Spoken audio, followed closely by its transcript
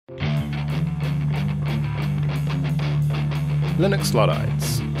Linux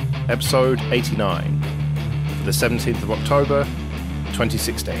Luddites, episode 89, for the 17th of October,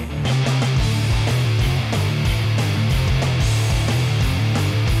 2016.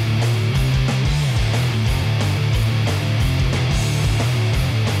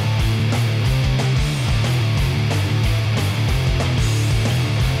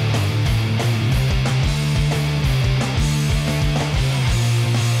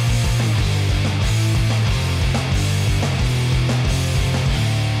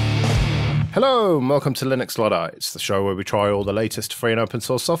 Hello and welcome to Linux Luddites, the show where we try all the latest free and open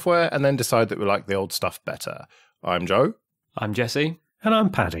source software and then decide that we like the old stuff better. I'm Joe. I'm Jesse. And I'm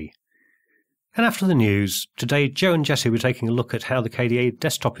Paddy. And after the news, today Joe and Jesse were taking a look at how the KDE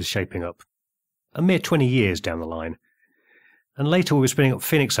desktop is shaping up, a mere 20 years down the line. And later we were spinning up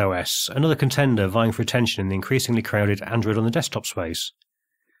Phoenix OS, another contender vying for attention in the increasingly crowded Android on the desktop space.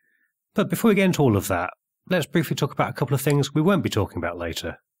 But before we get into all of that, let's briefly talk about a couple of things we won't be talking about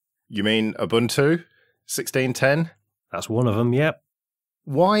later. You mean Ubuntu 16.10? That's one of them, yep.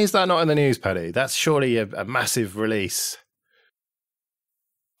 Why is that not in the news, Paddy? That's surely a massive release.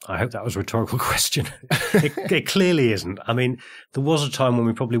 I hope that was a rhetorical question. It clearly isn't. I mean, there was a time when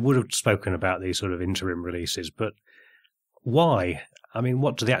we probably would have spoken about these sort of interim releases, but why? I mean,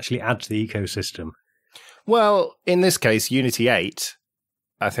 what do they actually add to the ecosystem? Well, in this case, Unity 8,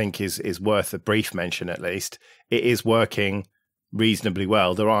 I think, is worth a brief mention at least. It is working reasonably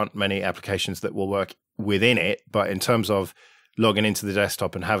well. There aren't many applications that will work within it, but in terms of logging into the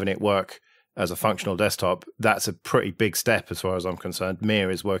desktop and having it work as a functional desktop, that's a pretty big step as far as I'm concerned.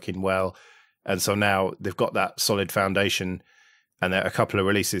 Mir is working well, and so now they've got that solid foundation, and there are a couple of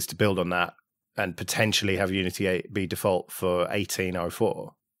releases to build on that, and potentially have Unity 8 be default for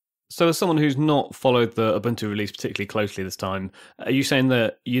 18.04. So as someone who's not followed the Ubuntu release particularly closely this time, are you saying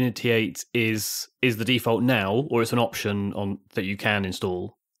that Unity 8 is the default now, or it's an option on that you can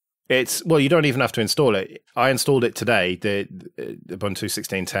install? Well, you don't even have to install it. I installed it today, the Ubuntu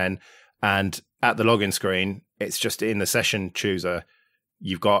 16.10, and at the login screen, it's just in the session chooser.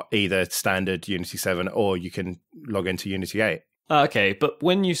 You've got either standard Unity 7 or you can log into Unity 8. Okay, but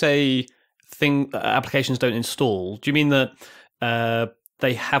when you say applications don't install, do you mean that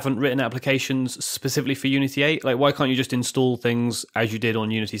they haven't written applications specifically for Unity 8? Like, why can't you just install things as you did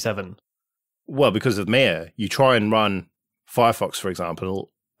on Unity 7? Well, because of Mir. You try and run Firefox, for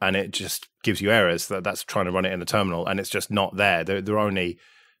example, and it just gives you errors. That's trying to run it in the terminal, and it's just not there. There's only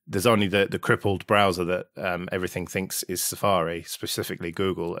the crippled browser that everything thinks is Safari, specifically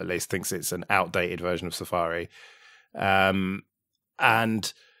Google, at least, thinks it's an outdated version of Safari. And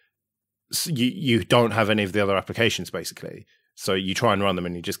so you don't have any of the other applications, basically. So you try and run them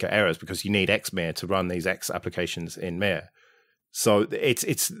and you just get errors because you need Xmir to run these X applications in Mir. So it's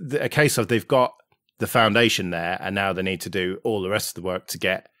a case of they've got the foundation there, and now they need to do all the rest of the work to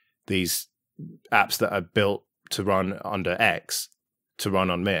get these apps that are built to run under X to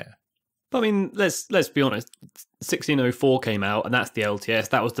run on Mir. But I mean, let's be honest. 1604 came out, and that's the LTS.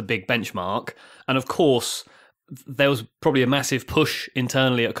 That was the big benchmark. And of course, there was probably a massive push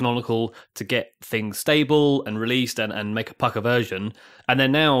internally at Canonical to get things stable and released and make a pucker version, and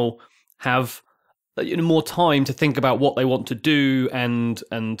then now have more time to think about what they want to do and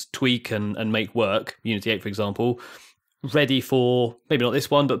tweak and make work. Unity 8, for example, ready for maybe not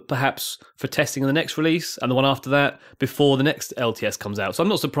this one, but perhaps for testing in the next release and the one after that before the next LTS comes out. So I'm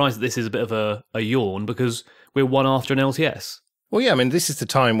not surprised that this is a bit of a yawn because we're one after an LTS. Well, yeah, I mean, this is the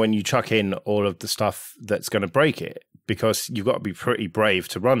time when you chuck in all of the stuff that's going to break it, because you've got to be pretty brave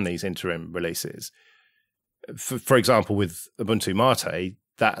to run these interim releases. For example, with Ubuntu Mate,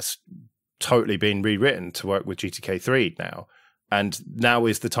 that's totally been rewritten to work with GTK3 now. And now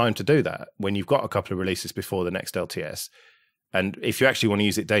is the time to do that, when you've got a couple of releases before the next LTS. And if you actually want to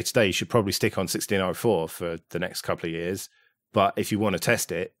use it day to day, you should probably stick on 16.04 for the next couple of years. But if you want to test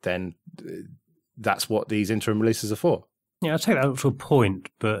it, then that's what these interim releases are for. Yeah, I'll take that up to a point,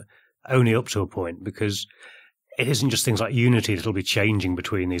 but only up to a point, because it isn't just things like Unity that will be changing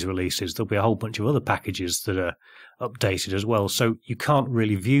between these releases. There'll be a whole bunch of other packages that are updated as well. So you can't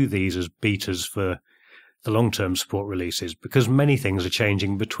really view these as betas for the long-term support releases, because many things are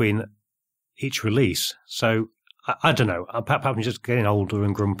changing between each release. So I don't know. Perhaps I'm just getting older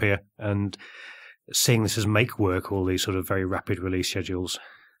and grumpier and seeing this as make work, all these sort of very rapid release schedules.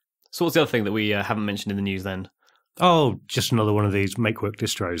 So what's the other thing that we haven't mentioned in the news then? Oh, just another one of these make-work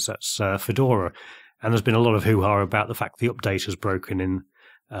distros. That's Fedora. And there's been a lot of hoo-ha about the fact the update has broken in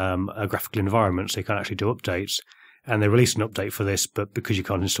a graphical environment, so you can't actually do updates. And they released an update for this, but because you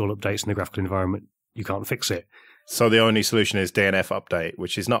can't install updates in the graphical environment, you can't fix it. So the only solution is DNF update,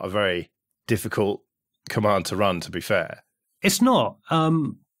 which is not a very difficult command to run, to be fair. It's not.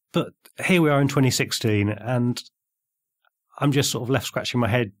 But here we are in 2016, and I'm just sort of left scratching my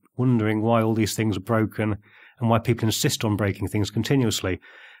head, wondering why all these things are broken and why people insist on breaking things continuously.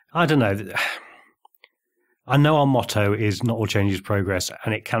 I don't know. I know our motto is not all change is progress,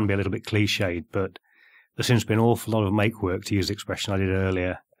 and it can be a little bit cliched, but there seems to be an awful lot of make work, to use the expression I did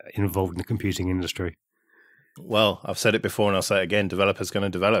earlier, involved in the computing industry. Well, I've said it before and I'll say it again, developers going to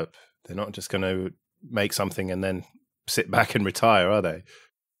develop. They're not just going to make something and then sit back and retire, are they?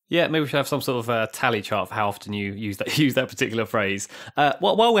 Yeah, maybe we should have some sort of tally chart for how often you use that particular phrase.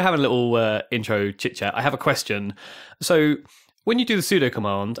 While we're having a little intro chit-chat, I have a question. So when you do the sudo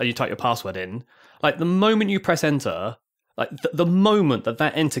command and you type your password in, like the moment you press enter, like the moment that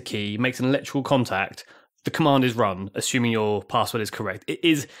enter key makes an electrical contact, the command is run, assuming your password is correct. It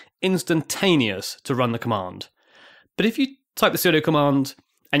is instantaneous to run the command. But if you type the sudo command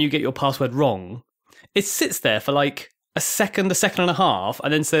and you get your password wrong, it sits there for like a second and a half,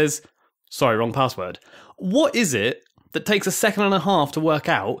 and then says, sorry, wrong password. What is it that takes a second and a half to work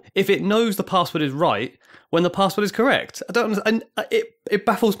out if it knows the password is right when the password is correct? I don't understand. It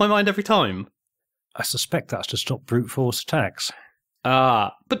baffles my mind every time. I suspect that's to stop brute force attacks.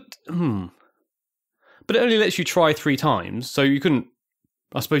 But it only lets you try 3 times, so you couldn't.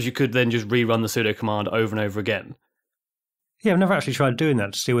 I suppose you could then just rerun the sudo command over and over again. Yeah, I've never actually tried doing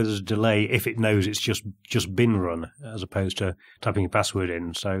that to see whether there's a delay if it knows it's just been run, as opposed to typing your password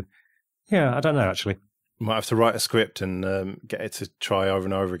in. So, yeah, I don't know, actually. You might have to write a script and get it to try over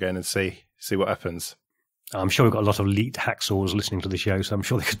and over again and see what happens. I'm sure we've got a lot of elite hacksaws listening to the show, so I'm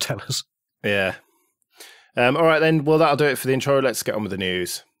sure they could tell us. Yeah. All right, then. Well, that'll do it for the intro. Let's get on with the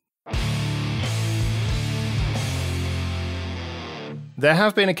news. There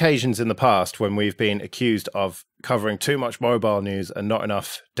have been occasions in the past when we've been accused of covering too much mobile news and not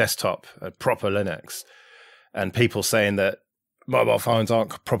enough desktop and proper Linux, and people saying that mobile phones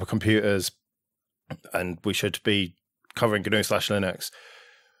aren't proper computers and we should be covering GNU/Linux.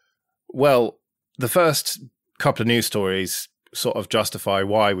 Well, the first couple of news stories sort of justify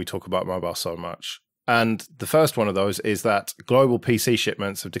why we talk about mobile so much. And the first one of those is that global PC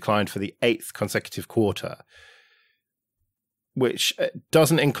shipments have declined for the 8th consecutive quarter, which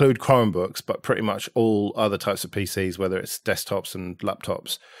doesn't include Chromebooks, but pretty much all other types of PCs, whether it's desktops and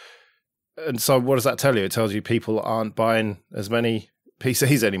laptops. And so what does that tell you? It tells you people aren't buying as many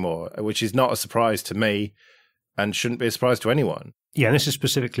PCs anymore, which is not a surprise to me and shouldn't be a surprise to anyone. Yeah, and this is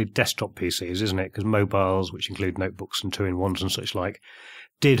specifically desktop PCs, isn't it? Because mobiles, which include notebooks and two-in-ones and such like,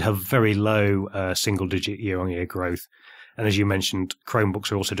 did have very low single-digit year-on-year growth. And as you mentioned,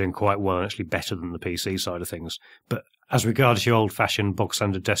 Chromebooks are also doing quite well and actually better than the PC side of things. But as regards your old-fashioned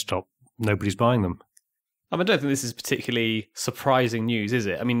bog-standard desktop, nobody's buying them. I don't think this is particularly surprising news, is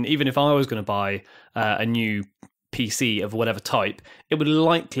it? I mean, even if I was going to buy a new PC of whatever type, it would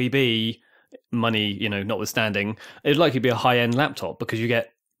likely be, money, notwithstanding, it would likely be a high-end laptop because you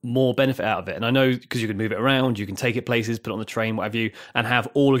get more benefit out of it. And I know because you can move it around, you can take it places, put it on the train, what have you, and have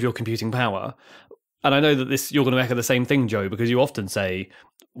all of your computing power. And I know that you're going to echo the same thing, Joe, because you often say,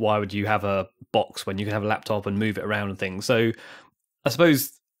 why would you have a box when you can have a laptop and move it around and things? So I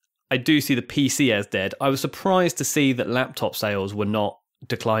suppose I do see the PC as dead. I was surprised to see that laptop sales were not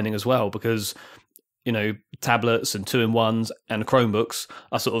declining as well because, tablets and two-in-ones and Chromebooks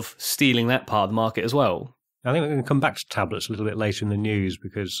are sort of stealing that part of the market as well. I think we're going to come back to tablets a little bit later in the news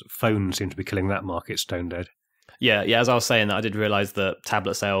because phones seem to be killing that market stone dead. Yeah. As I was saying that, I did realise that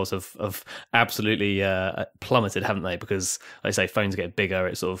tablet sales have absolutely plummeted, haven't they? Because, like I say, phones get bigger,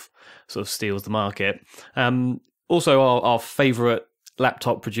 it sort of steals the market. Also, our favourite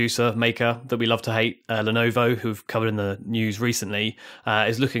laptop producer, maker that we love to hate, Lenovo, who've covered in the news recently,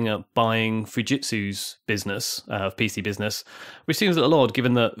 is looking at buying Fujitsu's business, PC business, which seems a little odd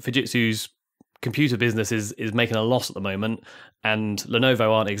given that Fujitsu's computer business is making a loss at the moment, and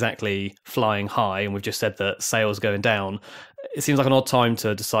Lenovo aren't exactly flying high, and we've just said that sales are going down. It seems like an odd time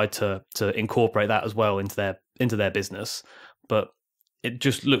to decide to incorporate that as well into their business, but it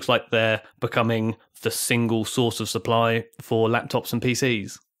just looks like they're becoming the single source of supply for laptops and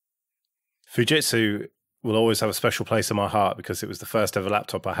PCs. Fujitsu will always have a special place in my heart because it was the first ever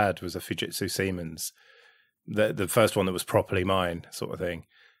laptop I had was a Fujitsu Siemens, the first one that was properly mine, sort of thing.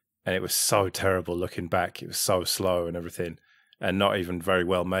 And it was so terrible looking back. It was so slow and everything, and not even very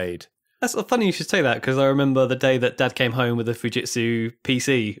well made. That's funny you should say that, because I remember the day that Dad came home with a Fujitsu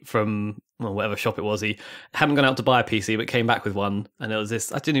PC from whatever shop it was. He hadn't gone out to buy a PC, but came back with one. And it was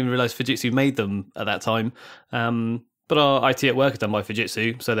this, I didn't even realise Fujitsu made them at that time. But our IT at work is done by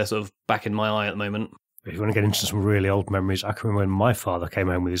Fujitsu, so they're sort of back in my eye at the moment. If you want to get into some really old memories, I can remember when my father came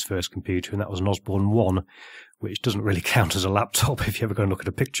home with his first computer, and that was an Osborne 1, which doesn't really count as a laptop if you ever go and look at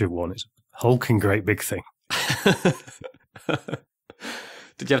a picture of one. It's a hulking great big thing.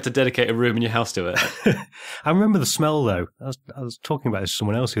 Did you have to dedicate a room in your house to it? I remember the smell, though. I was talking about this to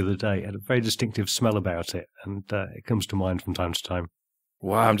someone else the other day. It had a very distinctive smell about it, and it comes to mind from time to time.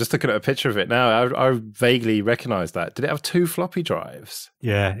 Wow, I'm just looking at a picture of it now. I vaguely recognise that. Did it have 2 floppy drives?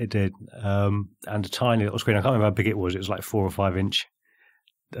 Yeah, it did. And a tiny little screen. I can't remember how big it was. It was like 4 or 5 inch.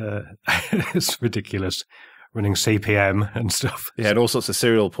 It's ridiculous. Running CPM and stuff. Yeah, and all sorts of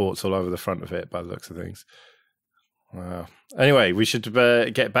serial ports all over the front of it by the looks of things. Wow. Anyway, we should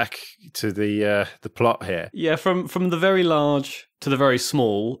get back to the plot here. Yeah, from the very large to the very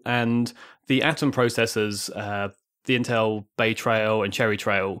small, and the Atom processors, the Intel Bay Trail and Cherry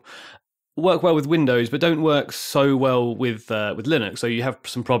Trail, work well with Windows, but don't work so well with Linux. So you have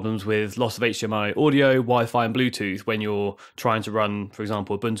some problems with loss of HDMI audio, Wi-Fi, and Bluetooth when you're trying to run, for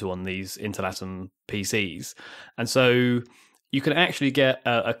example, Ubuntu on these Intel Atom PCs. And so you can actually get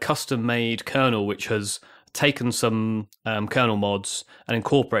a custom-made kernel which has taken some kernel mods and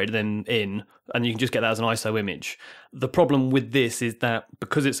incorporated them in, and you can just get that as an ISO image. The problem with this is that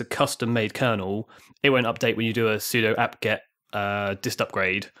because it's a custom-made kernel, it won't update when you do a sudo apt-get dist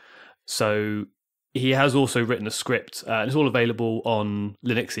upgrade. So he has also written a script, and it's all available on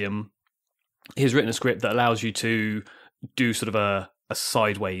Linuxium. He's written a script that allows you to do sort of a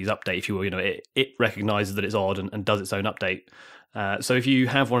sideways update, if you will. You know, it recognizes that it's odd and does its own update. So if you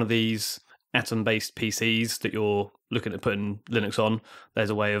have one of these Atom-based PCs that you're looking at putting Linux on, there's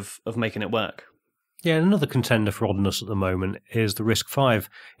a way of making it work. Yeah, another contender for oddness at the moment is the RISC-V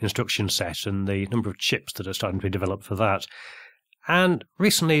instruction set and the number of chips that are starting to be developed for that. And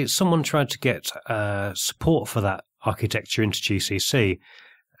recently, someone tried to get support for that architecture into GCC,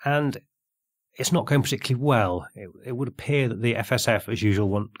 and it's not going particularly well. It would appear that the FSF, as usual,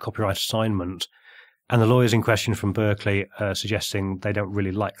 want copyright assignment, and the lawyers in question from Berkeley are suggesting they don't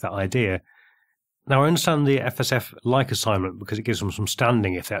really like that idea. Now, I understand the FSF like assignment because it gives them some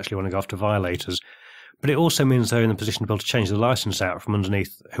standing if they actually want to go after violators, but it also means they're in the position to be able to change the license out from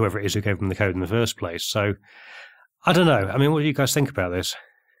underneath whoever it is who gave them the code in the first place. So, I don't know. I mean, what do you guys think about this?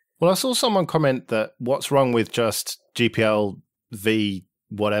 Well, I saw someone comment that what's wrong with just GPL v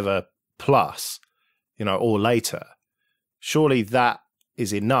whatever plus, or later. Surely that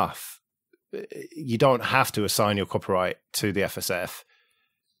is enough. You don't have to assign your copyright to the FSF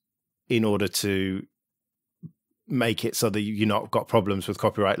in order to make it so that you've not got problems with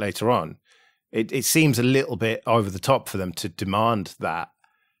copyright later on. It seems a little bit over the top for them to demand that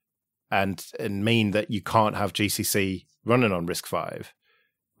and mean that you can't have GCC running on RISC-V.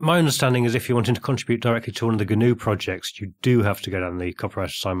 My understanding is if you're wanting to contribute directly to one of the GNU projects, you do have to go down the copyright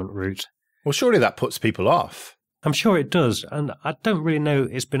assignment route. Well, surely that puts people off. I'm sure it does, and I don't really know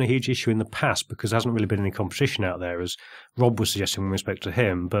it's been a huge issue in the past because there hasn't really been any competition out there, as Rob was suggesting with respect to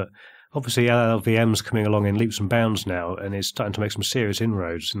him, but obviously LLVM's coming along in leaps and bounds now and is starting to make some serious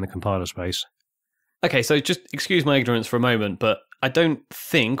inroads in the compiler space. Okay, so just excuse my ignorance for a moment, but I don't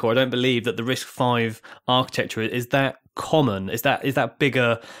think, or I don't believe that the RISC-V architecture is that common. Is that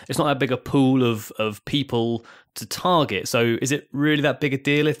bigger? It's not that big a pool of people to target. So is it really that big a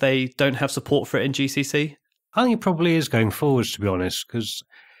deal if they don't have support for it in GCC? I think it probably is going forwards, to be honest, because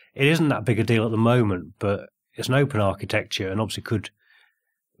it isn't that big a deal at the moment, but it's an open architecture and obviously could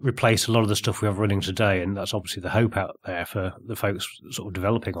replace a lot of the stuff we have running today, and that's obviously the hope out there for the folks sort of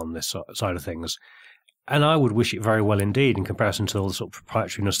developing on this side of things. And I would wish it very well indeed in comparison to all the sort of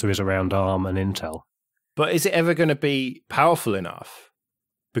proprietariness there is around ARM and Intel. But is it ever going to be powerful enough?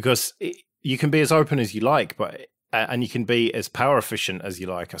 Because you can be as open as you like, and you can be as power efficient as you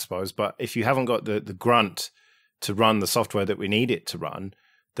like, I suppose. But if you haven't got the grunt to run the software that we need it to run,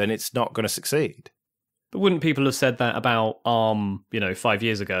 then it's not going to succeed. But wouldn't people have said that about ARM, 5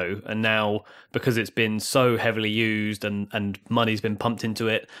 years ago? And now, because it's been so heavily used and money's been pumped into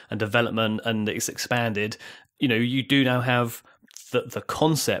it and development and it's expanded, you do now have the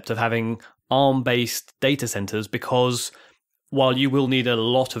concept of having ARM-based data centers because while you will need a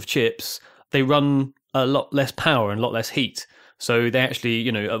lot of chips, they run a lot less power and a lot less heat. So they actually,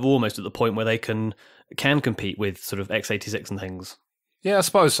 are almost at the point where they can compete with sort of x86 and things. Yeah, I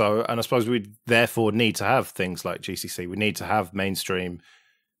suppose so. And I suppose we therefore need to have things like GCC. We need to have mainstream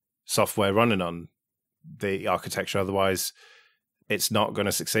software running on the architecture. Otherwise, it's not going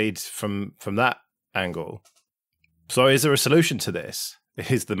to succeed from that angle. So is there a solution to this?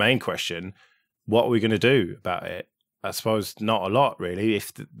 Is the main question. What are we going to do about it? I suppose not a lot, really,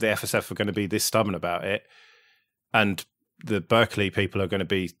 if the FSF are going to be this stubborn about it. And the Berkeley people are going to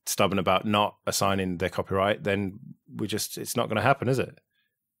be stubborn about not assigning their copyright, then it's not going to happen, is it?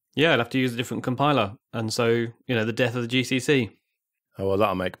 Yeah, I'd have to use a different compiler. And so, the death of the GCC. Oh, well,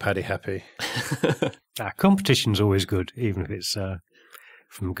 that'll make Paddy happy. Competition's always good, even if it's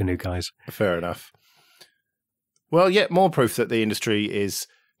from GNU guys. Fair enough. Well, yet more proof that the industry is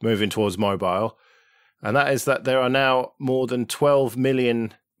moving towards mobile, and that is that there are now more than 12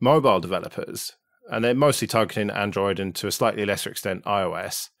 million mobile developers, and they're mostly targeting Android and to a slightly lesser extent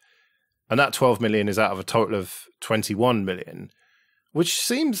iOS. And that 12 million is out of a total of 21 million, which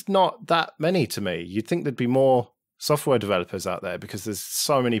seems not that many to me. You'd think there'd be more software developers out there because there's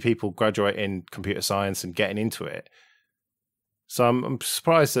so many people graduating computer science and getting into it. So I'm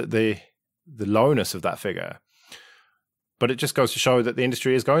surprised at the lowness of that figure. But it just goes to show that the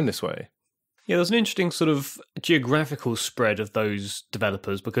industry is going this way. Yeah, there's an interesting sort of geographical spread of those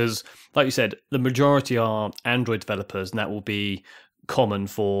developers because, like you said, the majority are Android developers, and that will be common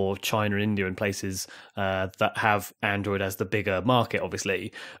for China and India and places that have Android as the bigger market,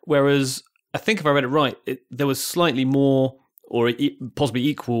 obviously. Whereas, I think if I read it right, there was slightly more or possibly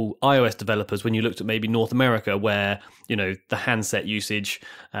equal iOS developers when you looked at maybe North America, where, the handset usage,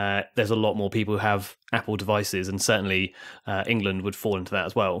 there's a lot more people who have Apple devices, and certainly England would fall into that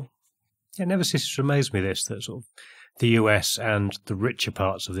as well. It never ceases to amaze me that sort of the US and the richer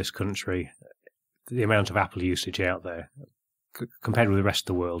parts of this country, the amount of Apple usage out there, compared with the rest of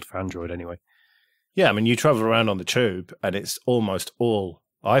the world, for Android anyway. Yeah, I mean, you travel around on the tube and it's almost all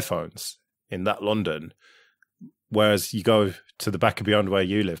iPhones in that London, whereas you go to the back of beyond where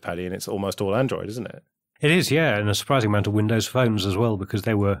you live, Paddy, and it's almost all Android, isn't it? It is, yeah, and a surprising amount of Windows phones as well, because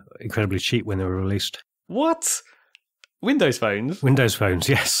they were incredibly cheap when they were released. What? Windows phones? Windows phones,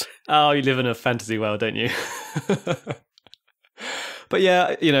 yes. Oh, you live in a fantasy world, don't you? But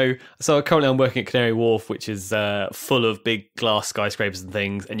yeah, so currently I'm working at Canary Wharf, which is full of big glass skyscrapers and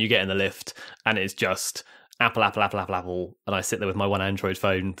things, and you get in the lift, and it's just Apple, Apple, Apple, Apple, Apple, and I sit there with my one Android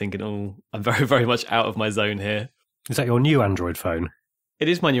phone thinking, oh, I'm very, very much out of my zone here. Is that your new Android phone? It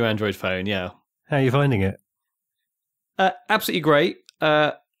is my new Android phone, yeah. How are you finding it? Absolutely great.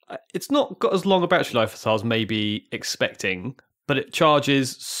 It's not got as long a battery life as I was maybe expecting, but it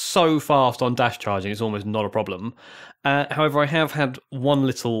charges so fast on dash charging, it's almost not a problem. However, I have had one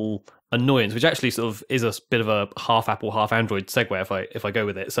little annoyance, which actually sort of is a bit of a half Apple, half Android segue if I go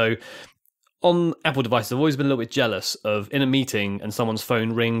with it. So on Apple devices, I've always been a little bit jealous of in a meeting and someone's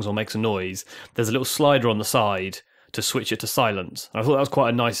phone rings or makes a noise, there's a little slider on the side to switch it to silent. And I thought that was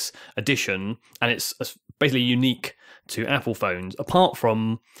quite a nice addition, and it's basically unique to Apple phones, apart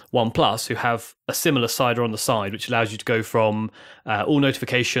from OnePlus, who have a similar slider on the side, which allows you to go from all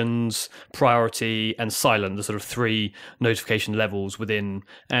notifications, priority, and silent, the sort of 3 notification levels within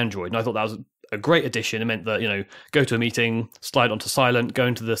Android. And I thought that was a great addition. It meant that, go to a meeting, slide onto silent, go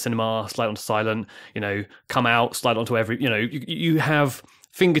into the cinema, slide onto silent, come out, slide onto every, you have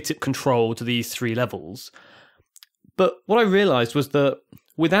fingertip control to these 3 levels. But what I realized was that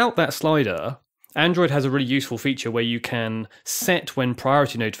without that slider, Android has a really useful feature where you can set when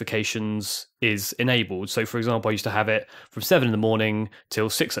priority notifications is enabled. So, for example, I used to have it from 7 in the morning till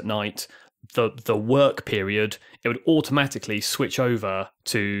 6 at night. The work period, it would automatically switch over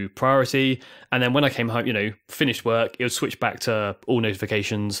to priority. And then when I came home, finished work, it would switch back to all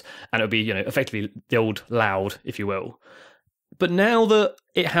notifications, and it would be, effectively the old loud, if you will. But now that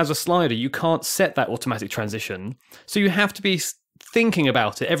it has a slider, you can't set that automatic transition. So you have to be thinking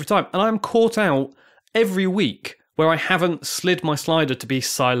about it every time. And I'm caught out every week where I haven't slid my slider to be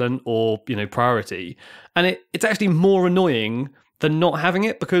silent or, priority. And it's actually more annoying than not having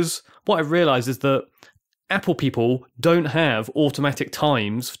it, because what I've realized is that Apple people don't have automatic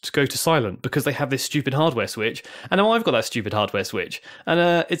times to go to silent because they have this stupid hardware switch. And now I've got that stupid hardware switch.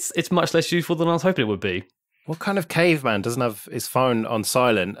 And it's much less useful than I was hoping it would be. What kind of caveman doesn't have his phone on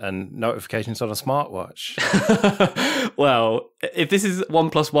silent and notifications on a smartwatch? Well, if this is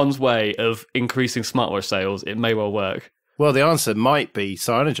OnePlus One's way of increasing smartwatch sales, it may well work. Well, the answer might be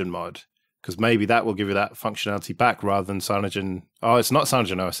CyanogenMod, because maybe that will give you that functionality back rather than Cyanogen. Oh, it's not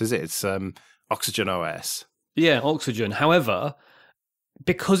CyanogenOS, is it? It's Oxygen OS. Yeah, Oxygen. However,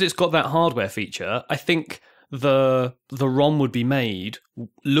 because it's got that hardware feature, I think the ROM would be made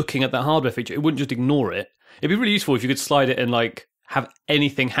looking at that hardware feature. It wouldn't just ignore it. It'd be really useful if you could slide it and have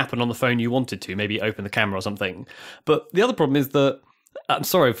anything happen on the phone you wanted to, maybe open the camera or something. But the other problem is that, I'm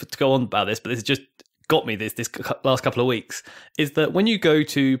sorry to go on about this, but this has just got me this last couple of weeks, is that when you go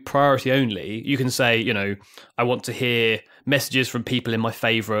to priority only, you can say, I want to hear messages from people in my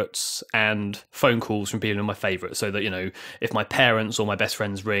favorites and phone calls from people in my favorites, so that, if my parents or my best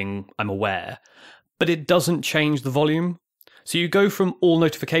friends ring, I'm aware. But it doesn't change the volume. So you go from all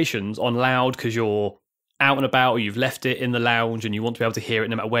notifications on loud because you're out and about, or you've left it in the lounge and you want to be able to hear it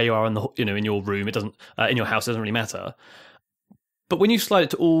no matter where you are in the in your room. It doesn't in your house. It doesn't really matter. But when you slide it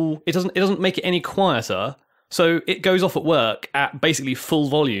to all, it doesn't make it any quieter. So it goes off at work at basically full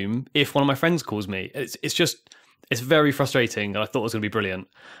volume if one of my friends calls me. It's very frustrating, and I thought it was going to be brilliant.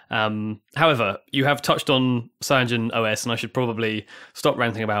 However, you have touched on CyanogenOS, and I should probably stop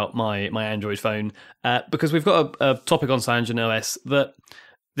ranting about my Android phone, because we've got a topic on CyanogenOS that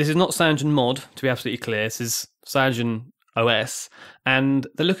this is not CyanogenMod, to be absolutely clear. This is CyanogenOS, and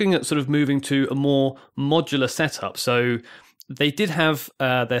they're looking at sort of moving to a more modular setup. So they did have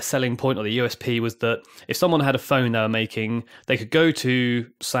their selling point, or the USP was that if someone had a phone they were making, they could go to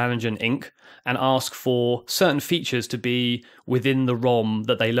Cyanogen Inc. and ask for certain features to be within the ROM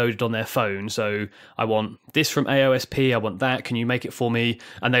that they loaded on their phone. So I want this from AOSP, I want that, can you make it for me?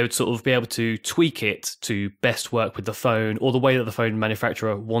 And they would sort of be able to tweak it to best work with the phone, or the way that the phone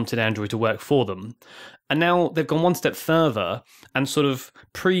manufacturer wanted Android to work for them. And now they've gone one step further and sort of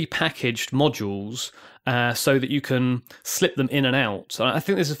pre-packaged modules so that you can slip them in and out. So I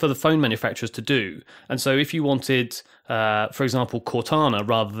think this is for the phone manufacturers to do. And so if you wanted, for example, Cortana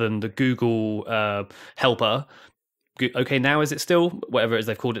rather than the Google helper, okay, now is it still? Whatever it is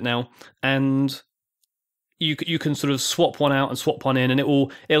they've called it now. And you can sort of swap one out and swap one in, and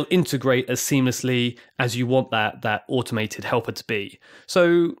it'll integrate as seamlessly as you want that automated helper to be.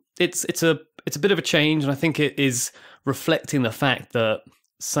 So it's a bit of a change, and I think it is reflecting the fact that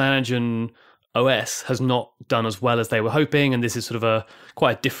CyanogenOS has not done as well as they were hoping, and this is sort of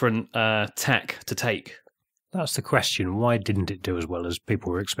quite a different tack to take. That's the question. Why didn't it do as well as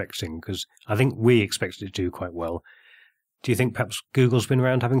people were expecting? Because I think we expected it to do quite well. Do you think perhaps Google's been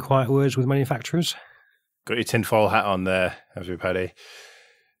around having quiet words with manufacturers? Got your tinfoil hat on there, everybody.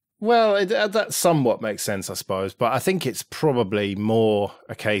 Well, that somewhat makes sense, I suppose. But I think it's probably more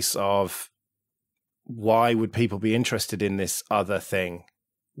a case of why would people be interested in this other thing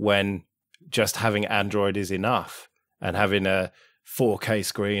when just having Android is enough, and having a 4K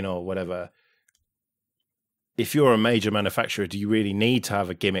screen or whatever. If you're a major manufacturer, do you really need to have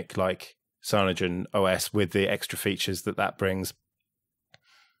a gimmick like CyanogenOS with the extra features that brings,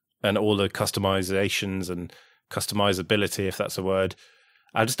 and all the customizations and customizability, if that's a word?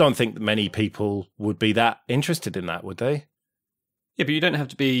 I just don't think that many people would be that interested in that, would they? Yeah, but you don't have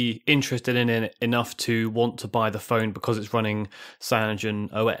to be interested in it enough to want to buy the phone because it's running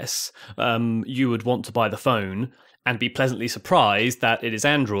CyanogenOS. You would want to buy the phone and be pleasantly surprised that it is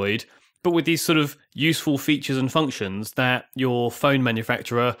Android, but with these sort of useful features and functions that your phone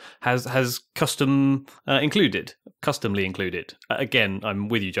manufacturer has customly included. Again, I'm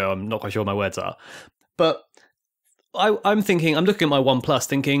with you, Joe. I'm not quite sure what my words are. But I'm looking at my OnePlus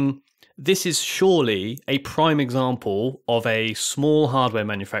thinking, this is surely a prime example of a small hardware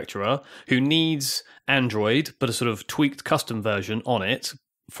manufacturer who needs Android, but a sort of tweaked custom version on it,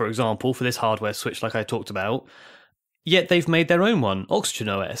 for example, for this hardware switch like I talked about. Yet they've made their own one,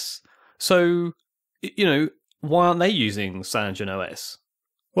 OxygenOS. So, why aren't they using CyanogenOS?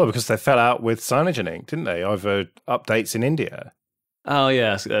 Well, because they fell out with Cyanogen Inc., didn't they, over updates in India? Oh,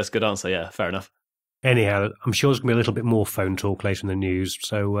 yeah, that's a good answer. Yeah, fair enough. Anyhow, I'm sure there's going to be a little bit more phone talk later in the news,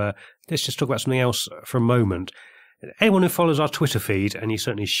 so let's just talk about something else for a moment. Anyone who follows our Twitter feed, and you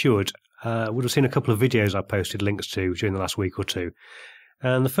certainly should, would have seen a couple of videos I posted links to during the last week or two.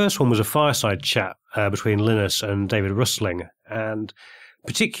 And the first one was a fireside chat between Linus and David Rustling, and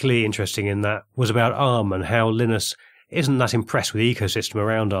particularly interesting in that was about ARM and how Linus isn't that impressed with the ecosystem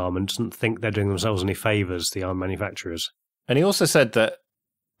around ARM and doesn't think they're doing themselves any favours, the ARM manufacturers. And he also said that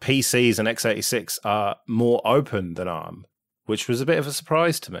PCs and x86 are more open than ARM, which was a bit of a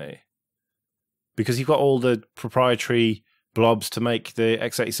surprise to me, because you've got all the proprietary blobs to make the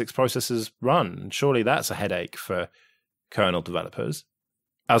x86 processors run. Surely that's a headache for kernel developers,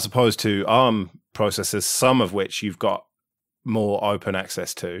 as opposed to ARM processors, some of which you've got more open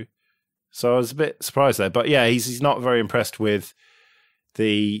access to. So I was a bit surprised there. But yeah, he's not very impressed with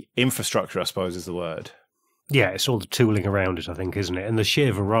the infrastructure, I suppose is the word. Yeah, it's all the tooling around it, I think, isn't it? And the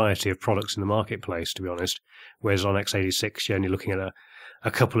sheer variety of products in the marketplace, to be honest. Whereas on x86, you're only looking at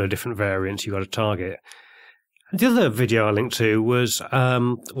a couple of different variants you've got to target. The other video I linked to was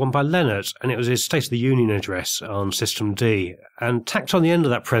one by Leonard, and it was his State of the Union address on System D. And tacked on the end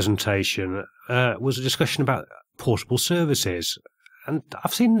of that presentation was a discussion about portable services. And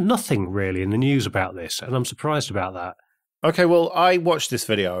I've seen nothing really in the news about this, and I'm surprised about that. Okay, well, I watched this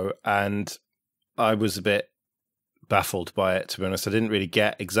video, and I was a bit baffled by it, to be honest. I didn't really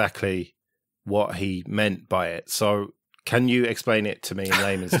get exactly what he meant by it. So Can you explain it to me in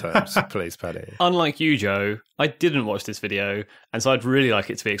layman's terms, please, Paddy? Unlike you, Joe, I didn't watch this video, and so I'd really like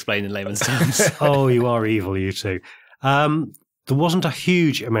it to be explained in layman's terms. Oh, you are evil, you two. There wasn't a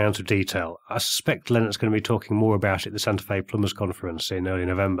huge amount of detail. I suspect Leonard's going to be talking more about it at the Santa Fe Plumbers Conference in early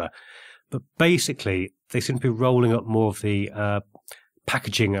November. But basically, they seem to be rolling up more of the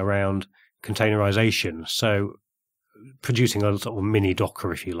packaging around containerization, so producing a sort of mini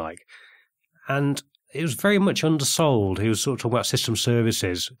Docker, if you like. And it was very much undersold. He was sort of talking about system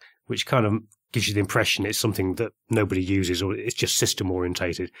services, which kind of gives you the impression it's something that nobody uses or it's just system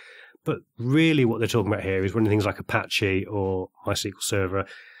orientated. But really what they're talking about here is running things like Apache or MySQL Server,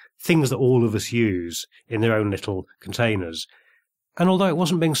 things that all of us use in their own little containers. And although it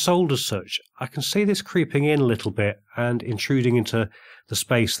wasn't being sold as such, I can see this creeping in a little bit and intruding into the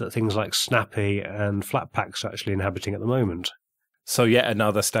space that things like Snappy and Flatpak's are actually inhabiting at the moment. So yet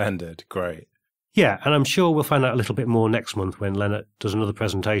another standard. Great. Yeah, and I'm sure we'll find out a little bit more next month when Leonard does another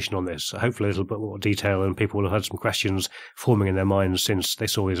presentation on this. Hopefully a little bit more detail, and people will have had some questions forming in their minds since they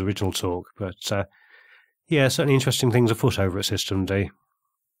saw his original talk. But yeah, certainly interesting things afoot over at System D.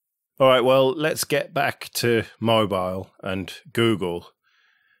 All right, well, let's get back to mobile and Google.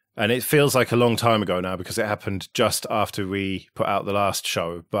 And it feels like a long time ago now because it happened just after we put out the last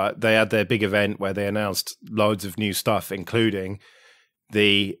show. But they had their big event where they announced loads of new stuff, including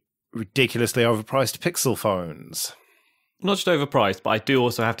the ridiculously overpriced Pixel phones. Not just overpriced, but I do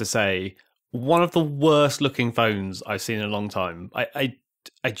also have to say, one of the worst looking phones I've seen in a long time. I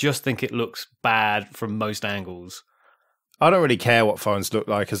just think it looks bad from most angles. I don't really care what phones look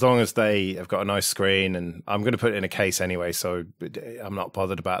like as long as they have got a nice screen, and I'm going to put it in a case anyway, so I'm not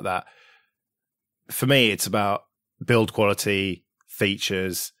bothered about that. For me, it's about build quality,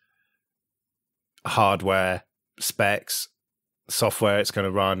 features, hardware, specs, software it's going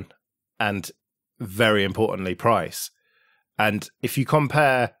to run, and very importantly, price. And if you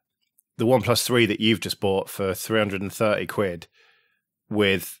compare the OnePlus 3 that you've just bought for 330 quid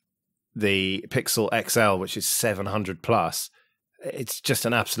with the Pixel XL, which is 700 plus, it's just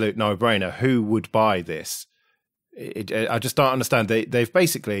an absolute no-brainer. Who would buy this? I just don't understand. They've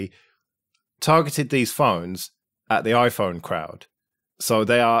basically targeted these phones at the iPhone crowd. So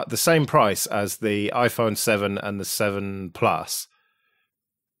they are the same price as the iPhone 7 and the 7 Plus.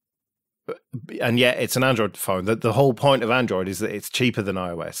 And yet it's an Android phone. The whole point of Android is that it's cheaper than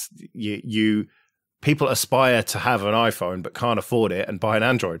iOS. People aspire to have an iPhone but can't afford it and buy an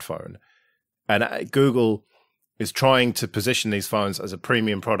Android phone. And Google is trying to position these phones as a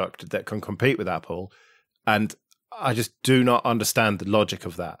premium product that can compete with Apple. And I just do not understand the logic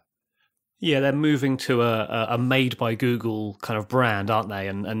of that. Yeah, they're moving to a made by Google kind of brand, aren't they?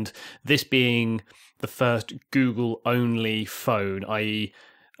 And this being the first Google only phone, i.e.,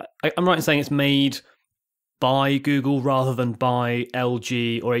 I'm right in saying it's made by Google rather than by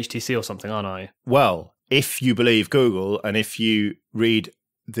LG or HTC or something, aren't I? Well, if you believe Google and if you read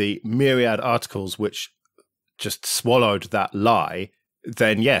the myriad articles which just swallowed that lie,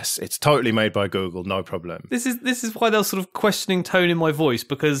 then yes, it's totally made by Google, no problem. This is why there's sort of questioning tone in my voice,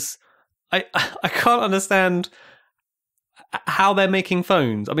 because I can't understand how they're making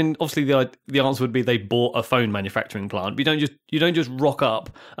phones. I mean, obviously the answer would be they bought a phone manufacturing plant, but you don't just rock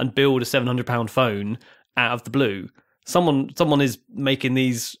up and build a £700 phone out of the blue. Someone is making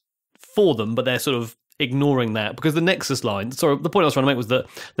these for them, but they're sort of ignoring that because the Nexus line. Sorry, the point I was trying to make was that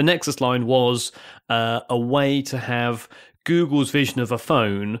the Nexus line was a way to have Google's vision of a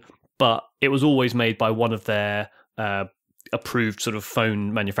phone, but it was always made by one of their approved sort of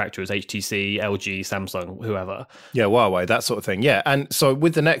phone manufacturers, HTC, LG, Samsung, whoever. Yeah, Huawei, that sort of thing. Yeah, and so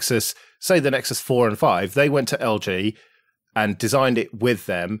with the Nexus, say the Nexus 4 and 5, they went to LG and designed it with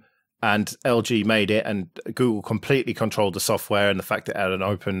them, and LG made it, and Google completely controlled the software and the fact that it had an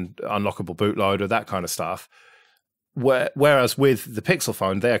open, unlockable bootloader, that kind of stuff. Whereas with the Pixel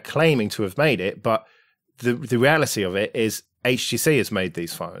phone, they're claiming to have made it, but the reality of it is HTC has made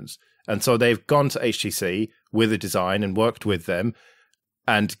these phones. And so they've gone to HTC with a design and worked with them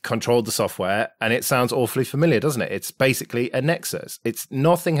and controlled the software. And it sounds awfully familiar, doesn't it? It's basically a Nexus.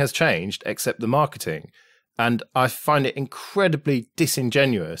 Nothing has changed except the marketing. And I find it incredibly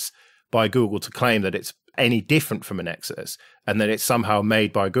disingenuous by Google to claim that it's any different from a Nexus and that it's somehow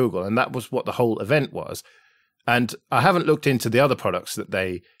made by Google. And that was what the whole event was. And I haven't looked into the other products that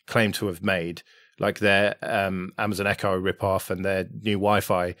they claim to have made, like their Amazon Echo ripoff and their new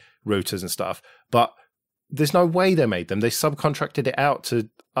Wi-Fi routers and stuff. But there's no way they made them. They subcontracted it out to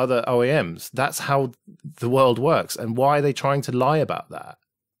other OEMs. That's how the world works. And why are they trying to lie about that?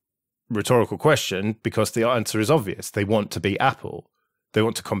 Rhetorical question, because the answer is obvious. They want to be Apple. They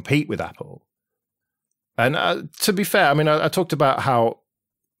want to compete with Apple. And to be fair, I mean, I talked about how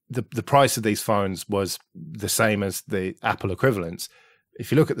the price of these phones was the same as the Apple equivalents.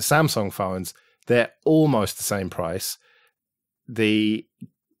 If you look at the Samsung phones, they're almost the same price. The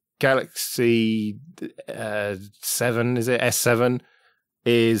Galaxy 7, is it? S7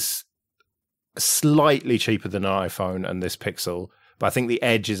 is slightly cheaper than an iPhone and this Pixel, but I think the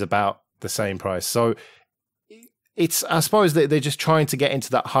Edge is about the same price. So it's, I suppose that they're just trying to get into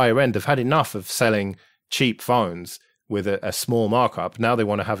that higher end. They've had enough of selling cheap phones with a small markup. Now they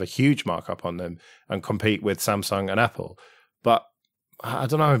want to have a huge markup on them and compete with Samsung and Apple. But I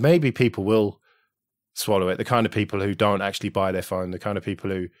don't know, maybe people will swallow it. The kind of people who don't actually buy their phone, the kind of people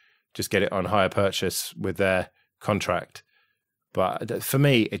who just get it on hire purchase with their contract. But for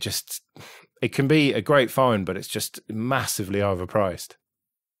me, it can be a great phone, but it's just massively overpriced.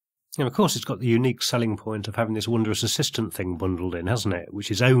 And of course, it's got the unique selling point of having this wondrous assistant thing bundled in, hasn't it?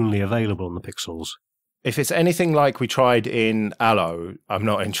 Which is only available on the Pixels. If it's anything like we tried in Allo, I'm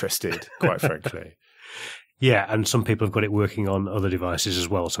not interested, quite frankly. Yeah, and some people have got it working on other devices as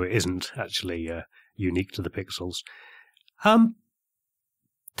well, so it isn't actually unique to the Pixels.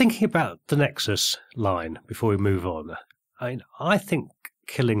 Thinking about the Nexus line before we move on, I think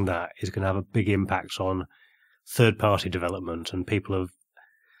killing that is going to have a big impact on third-party development and people are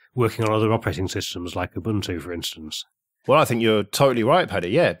working on other operating systems like Ubuntu, for instance. Well, I think you're totally right, Paddy,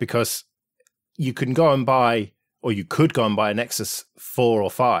 yeah, because you can go and buy, or you could go and buy a Nexus 4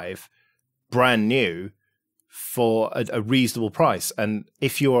 or 5 brand new for a reasonable price. And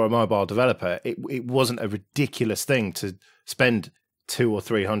if you're a mobile developer, it wasn't a ridiculous thing to spend 200 or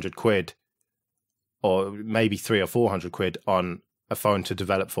 300 quid, or maybe 300 or 400 quid on a phone to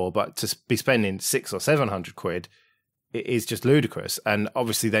develop for, but to be spending 600 or 700 quid, it is just ludicrous. And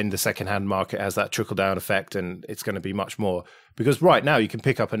obviously then the secondhand market has that trickle down effect, and it's going to be much more, because right now you can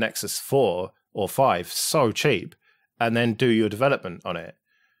pick up a Nexus 4 or 5 so cheap and then do your development on it.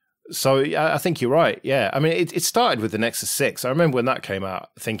 So I think you're right. Yeah. I mean, it started with the Nexus 6. I remember when that came out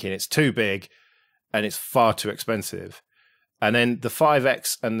thinking it's too big and it's far too expensive. And then the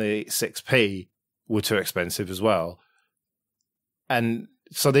 5X and the 6P were too expensive as well. And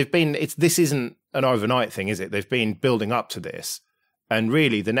so this isn't an overnight thing, is it? They've been building up to this. And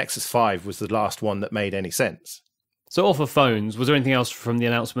really, the Nexus 5 was the last one that made any sense. So off of phones, was there anything else from the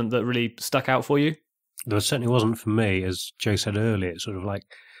announcement that really stuck out for you? There certainly wasn't for me. As Joe said earlier, it's sort of like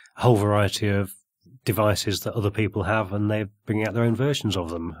a whole variety of devices that other people have, and they're bringing out their own versions of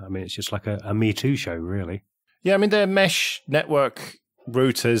them. I mean, it's just like a Me Too show, really. Yeah, I mean, their mesh network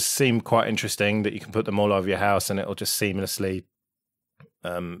routers seem quite interesting, that you can put them all over your house and it'll just seamlessly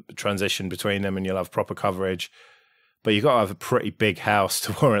transition between them and you'll have proper coverage. But you've got to have a pretty big house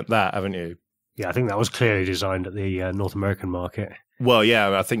to warrant that, haven't you? Yeah, I think that was clearly designed at the North American market. Well,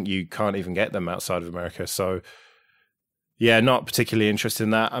 yeah, I think you can't even get them outside of America. So, yeah, not particularly interested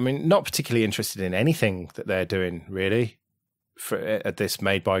in that. I mean, not particularly interested in anything that they're doing, really, at this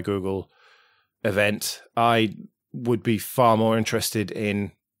Made by Google event. I would be far more interested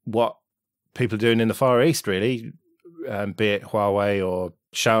in what people are doing in the Far East, really, be it Huawei or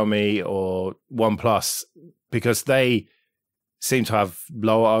Xiaomi or OnePlus, because they seem to have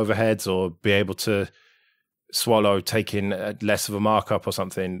lower overheads or be able to swallow taking less of a markup or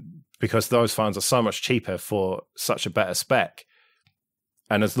something, because those phones are so much cheaper for such a better spec.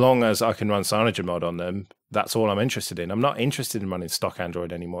 And as long as I can run CyanogenMod on them, that's all I'm interested in. I'm not interested in running stock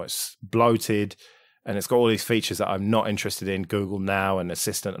Android anymore. It's bloated and it's got all these features that I'm not interested in, Google Now and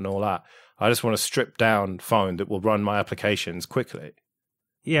Assistant and all that. I just want a stripped down phone that will run my applications quickly.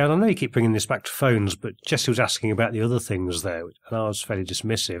 Yeah, and I know you keep bringing this back to phones, but Jesse was asking about the other things there, and I was fairly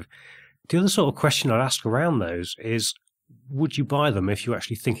dismissive. The other sort of question I'd ask around those is, would you buy them if you're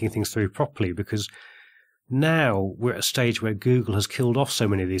actually thinking things through properly? Because now we're at a stage where Google has killed off so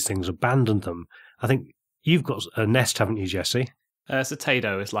many of these things, abandoned them. I think you've got a Nest, haven't you, Jesse? It's a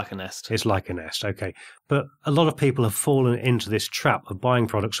Tado. It's like a Nest. It's like a Nest, okay. But a lot of people have fallen into this trap of buying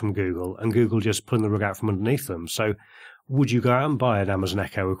products from Google and Google just pulling the rug out from underneath them. So would you go out and buy an Amazon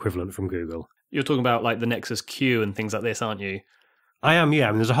Echo equivalent from Google? You're talking about like the Nexus Q and things like this, aren't you? I am, yeah.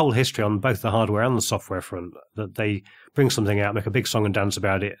 I mean, there's a whole history on both the hardware and the software front that they bring something out, make a big song and dance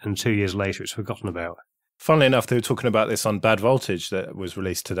about it, and 2 years later it's forgotten about. Funnily enough, they were talking about this on Bad Voltage that was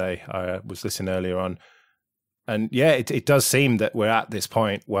released today. I was listening earlier on. And yeah, it does seem that we're at this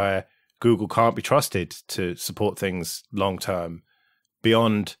point where Google can't be trusted to support things long term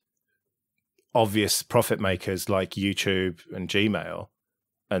beyond obvious profit makers like YouTube and Gmail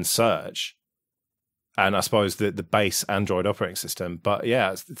and search. And I suppose the base Android operating system. But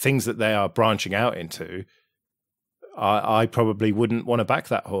yeah, things that they are branching out into I probably wouldn't want to back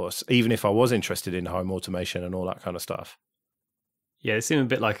that horse, even if I was interested in home automation and all that kind of stuff. Yeah, they seem a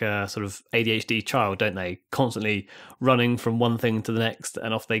bit like a sort of ADHD child, don't they? Constantly running from one thing to the next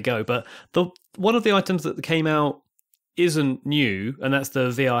and off they go. But one of the items that came out isn't new, and that's the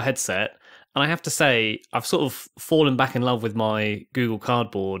VR headset. And I have to say, I've sort of fallen back in love with my Google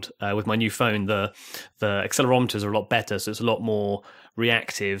Cardboard with my new phone. The accelerometers are a lot better, so it's a lot more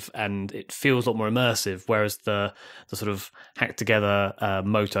reactive and it feels a lot more immersive, whereas the sort of hacked together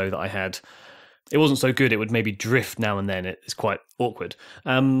Moto that I had, it wasn't so good. It would maybe drift now and then. It's quite awkward.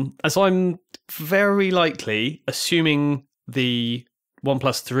 And so I'm very likely, assuming the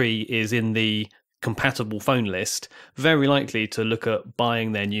OnePlus 3 is in the compatible phone list, very likely to look at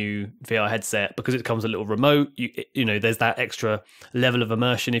buying their new VR headset because it comes a little remote. You know, there's that extra level of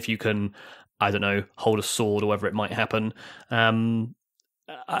immersion if you can, I don't know, hold a sword or whatever it might happen.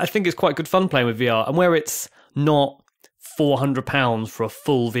 I think it's quite good fun playing with VR, and where it's not £400 for a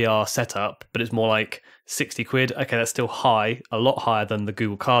full VR setup, but it's more like 60 quid. Okay, that's still high, a lot higher than the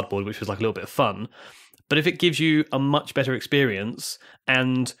Google Cardboard, which was like a little bit of fun. But if it gives you a much better experience,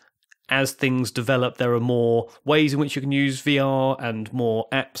 and as things develop, there are more ways in which you can use VR and more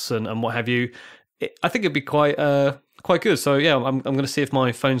apps and what have you, I think it'd be quite good. So yeah, I'm going to see if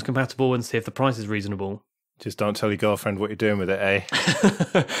my phone's compatible and see if the price is reasonable. Just don't tell your girlfriend what you're doing with it, eh?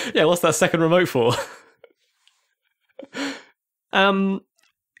 Yeah, what's that second remote for?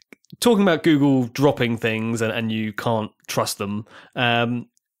 Talking about Google dropping things and you can't trust them,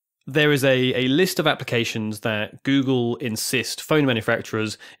 there is a list of applications that Google insist phone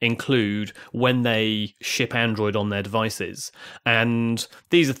manufacturers include when they ship Android on their devices. And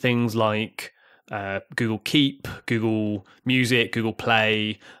these are things like Google Keep, Google Music, Google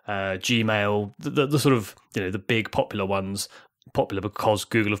Play, Gmail, the sort of, you know, the big popular ones, popular because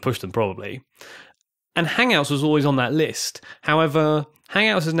Google have pushed them probably. And Hangouts was always on that list. However,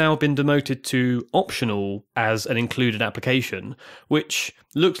 Hangouts has now been demoted to optional as an included application, which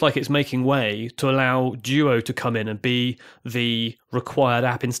looks like it's making way to allow Duo to come in and be the required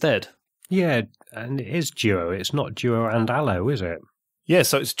app instead. Yeah, and it is Duo. It's not Duo and Allo, is it? Yeah,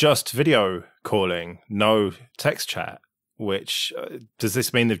 so it's just video calling, no text chat, which does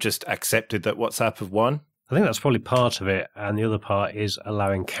this mean they've just accepted that WhatsApp have won? I think that's probably part of it, and the other part is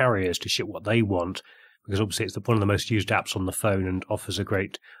allowing carriers to ship what they want, because obviously it's one of the most used apps on the phone and offers a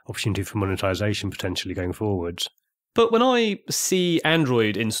great opportunity for monetization potentially going forwards. But when I see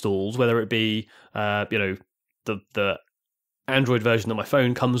Android installs, whether it be the Android version that my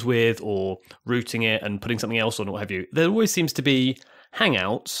phone comes with, or routing it and putting something else on, or what have you, there always seems to be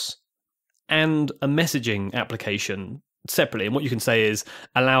Hangouts and a messaging application separately. And what you can say is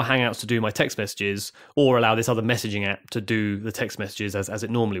allow Hangouts to do my text messages, or allow this other messaging app to do the text messages as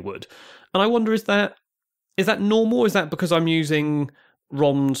it normally would. And I wonder, is that normal? Is that because I'm using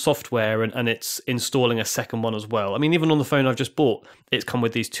ROM software and it's installing a second one as well? I mean, even on the phone I've just bought, it's come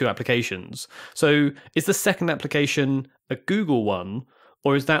with these two applications. So is the second application a Google one,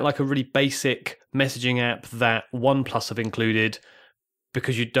 or is that like a really basic messaging app that OnePlus have included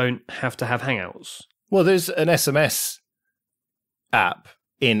because you don't have to have Hangouts? Well, there's an SMS app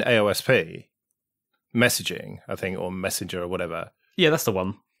in AOSP, messaging, I think, or Messenger or whatever. Yeah, that's the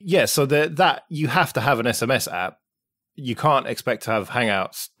one. Yeah, so that you have to have an SMS app. You can't expect to have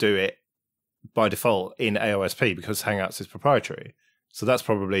Hangouts do it by default in AOSP because Hangouts is proprietary. So that's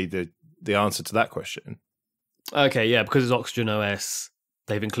probably the answer to that question. Okay, yeah, because it's Oxygen OS,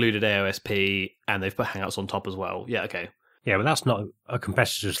 they've included AOSP and they've put Hangouts on top as well. Yeah, okay. Yeah, but that's not a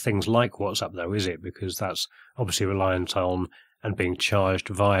competitor to things like WhatsApp, though, is it? Because that's obviously reliant on and being charged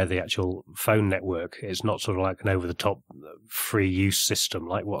via the actual phone network. It's not sort of like an over-the-top free use system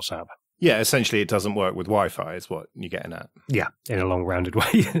like WhatsApp. Yeah, essentially it doesn't work with Wi-Fi is what you're getting at. Yeah, in a long rounded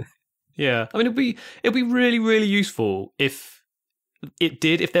way. Yeah, I mean, it'd be really, really useful if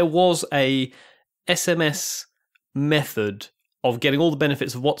there was a SMS method of getting all the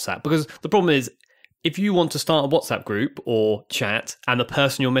benefits of WhatsApp. Because the problem is, if you want to start a WhatsApp group or chat and the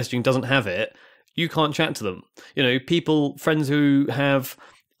person you're messaging doesn't have it, you can't chat to them. You know, friends who have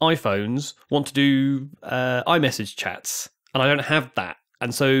iPhones want to do iMessage chats, and I don't have that.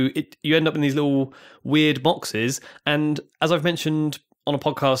 And so you end up in these little weird boxes. And as I've mentioned on a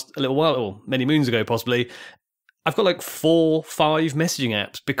podcast a little while, or many moons ago possibly, I've got like 4-5 messaging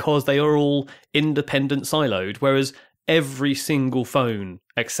apps because they are all independent siloed, whereas every single phone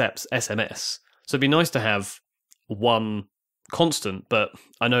accepts SMS. So it'd be nice to have one constant, but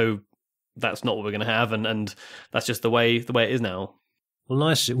I know that's not what we're going to have, and that's just the way it is now. Well,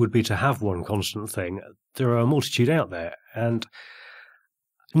 nice it would be to have one constant thing. There are a multitude out there, and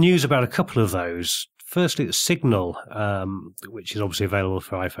news about a couple of those Firstly, Signal, which is obviously available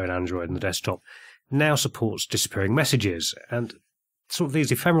for iPhone, Android, and the desktop, now supports disappearing messages. And sort of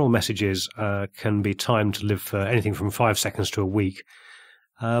these ephemeral messages can be timed to live for anything from 5 seconds to a week.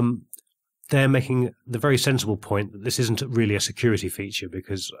 They're making the very sensible point that this isn't really a security feature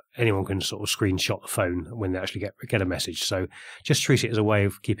because anyone can sort of screenshot the phone when they actually get a message. So just treat it as a way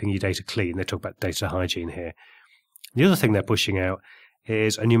of keeping your data clean. They talk about data hygiene here. The other thing they're pushing out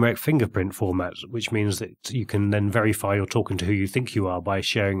is a numeric fingerprint format, which means that you can then verify you're talking to who you think you are by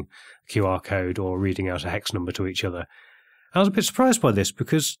sharing a QR code or reading out a hex number to each other. I was a bit surprised by this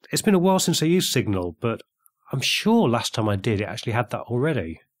because it's been a while since I used Signal, but I'm sure last time I did it actually had that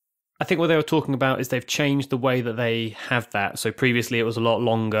already. I think what they were talking about is they've changed the way that they have that. So previously it was a lot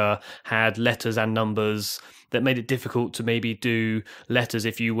longer, had letters and numbers that made it difficult to maybe do letters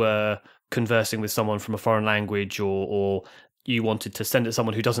if you were conversing with someone from a foreign language or you wanted to send it to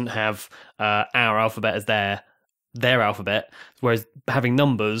someone who doesn't have our alphabet as their alphabet. Whereas having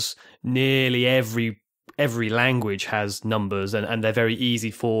numbers, nearly every language has numbers and they're very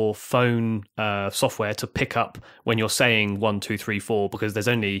easy for phone software to pick up when you're saying 1, 2, 3, 4 because there's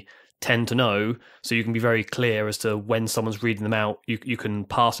only 10 to know, so you can be very clear as to when someone's reading them out. You can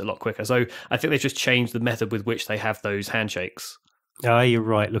pass it a lot quicker. So I think they've just changed the method with which they have those handshakes. You're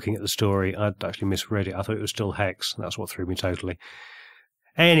right. Looking at the story, I'd actually misread it. I thought it was still hex. That's what threw me totally.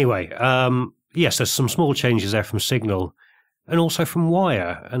 Anyway, yes, there's some small changes there from Signal and also from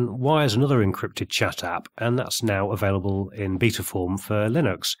Wire. And Wire's another encrypted chat app, and that's now available in beta form for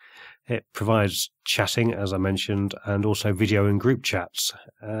Linux. It provides chatting, as I mentioned, and also video and group chats.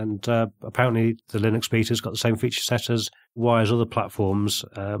 And apparently the Linux beta's got the same feature set as Wire's other platforms,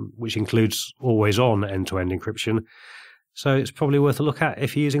 which includes always-on end-to-end encryption. So it's probably worth a look at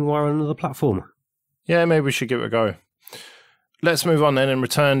if you're using Wire on another platform. Yeah, maybe we should give it a go. Let's move on then and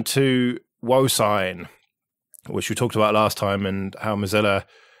return to WoSign, which we talked about last time, and how Mozilla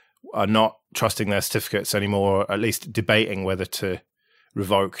are not trusting their certificates anymore, or at least debating whether to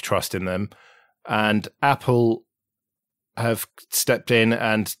revoke trust in them. And Apple have stepped in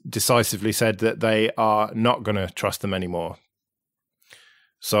and decisively said that they are not going to trust them anymore.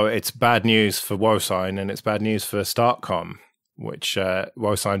 So it's bad news for WoSign and it's bad news for Startcom, which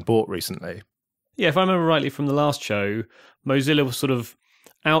WoSign bought recently. Yeah, if I remember rightly from the last show, Mozilla was sort of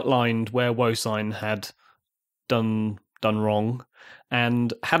outlined where WoSign had done wrong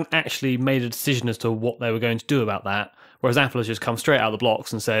and hadn't actually made a decision as to what they were going to do about that. Whereas Apple has just come straight out of the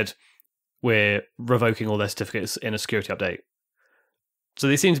blocks and said, we're revoking all their certificates in a security update. So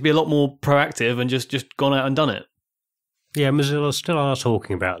they seem to be a lot more proactive and just gone out and done it. Yeah, Mozilla still are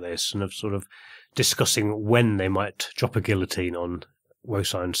talking about this and are sort of discussing when they might drop a guillotine on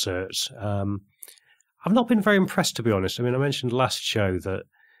WoSign certs. I've not been very impressed, to be honest. I mean, I mentioned last show that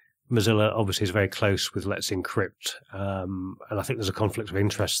Mozilla obviously is very close with Let's Encrypt, and I think there's a conflict of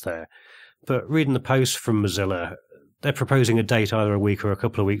interest there. But reading the post from Mozilla, they're proposing a date either a week or a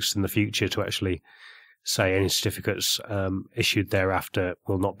couple of weeks in the future to actually say any certificates issued thereafter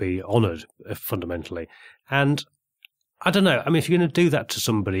will not be honoured fundamentally. And I don't know. I mean, if you're going to do that to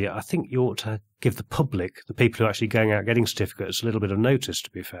somebody, I think you ought to give the public, the people who are actually going out getting certificates, a little bit of notice, to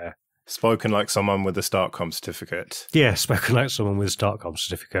be fair. Spoken like someone with a Startcom certificate. Yeah, spoken like someone with a Startcom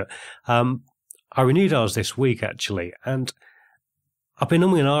certificate. I renewed ours this week, actually, and I've been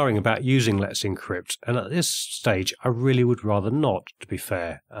umming and ahhing about using Let's Encrypt, and at this stage, I really would rather not, to be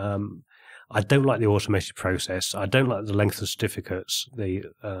fair. I don't like the automated process. I don't like the length of certificates. They're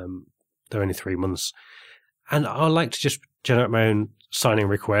only 3 months. And I like to just generate my own signing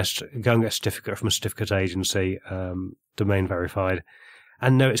request, go and get a certificate from a certificate agency, domain verified,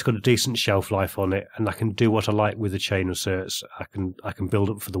 and know it's got a decent shelf life on it, and I can do what I like with the chain of certs. I can build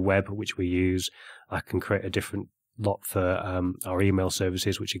up for the web, which we use. I can create a different lot for our email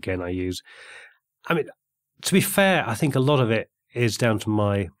services, which again I use. I mean, to be fair, I think a lot of it is down to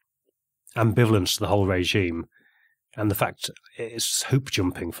my ambivalence to the whole regime and the fact it's hoop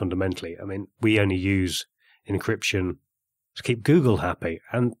jumping fundamentally. I mean, we only use encryption to keep Google happy,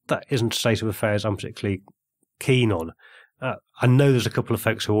 and that isn't a state of affairs I'm particularly keen on. I know there's a couple of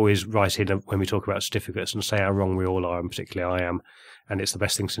folks who always write in when we talk about certificates and say how wrong we all are, and particularly I am, and it's the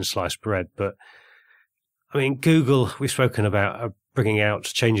best thing since sliced bread. But, I mean, Google, we've spoken about bringing out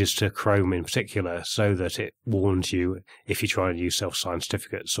changes to Chrome in particular so that it warns you if you try and use self-signed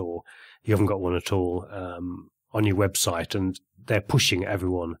certificates or you haven't got one at all on your website, and they're pushing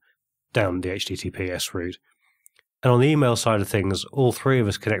everyone down the HTTPS route. And on the email side of things, all three of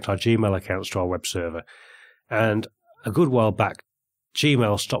us connect our Gmail accounts to our web server. And a good while back,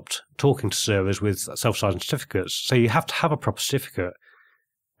 Gmail stopped talking to servers with self-signed certificates. So you have to have a proper certificate.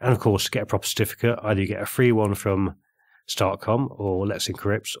 And of course, to get a proper certificate, either you get a free one from Startcom or Let's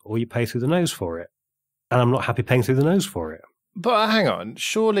Encrypt, or you pay through the nose for it. And I'm not happy paying through the nose for it. But hang on,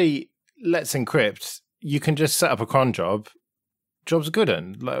 surely Let's Encrypt, you can just set up a cron job. Job's good.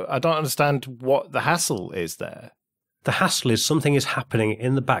 And I don't understand what the hassle is there. The hassle is something is happening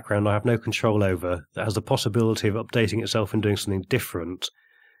in the background I have no control over that has the possibility of updating itself and doing something different.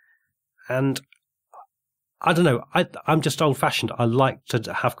 And I don't know, I'm just old-fashioned. I like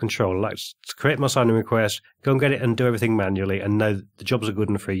to have control. I like to create my signing request, go and get it and do everything manually and know the jobs are good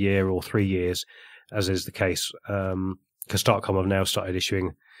enough for a year or 3 years, as is the case. Because Startcom have now started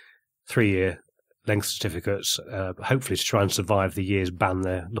issuing 3-year length certificates, hopefully to try and survive the year's ban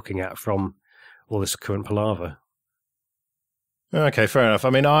they're looking at from all this current palaver. Okay, fair enough. I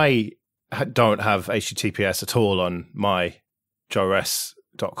mean, I don't have HTTPS at all on my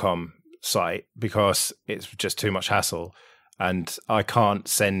JORES.com site because it's just too much hassle, and I can't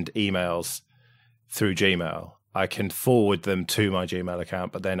send emails through Gmail. I can forward them to my Gmail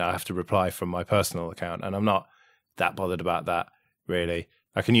account, but then I have to reply from my personal account, and I'm not that bothered about that, really.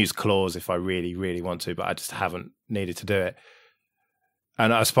 I can use clause if I really, really want to, but I just haven't needed to do it.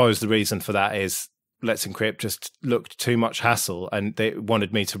 And I suppose the reason for that is Let's Encrypt just looked too much hassle, and they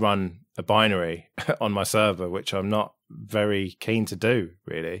wanted me to run a binary on my server, which I'm not very keen to do,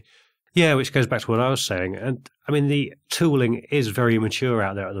 really. Yeah, which goes back to what I was saying. And I mean, the tooling is very immature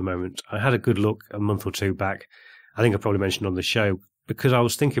out there at the moment. I had a good look a month or two back. I think I probably mentioned on the show, because I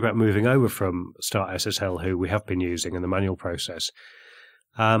was thinking about moving over from Start SSL, who we have been using in the manual process.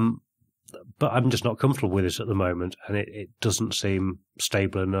 But I'm just not comfortable with it at the moment, and it doesn't seem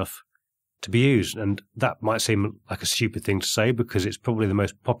stable enough to be used. And that might seem like a stupid thing to say because it's probably the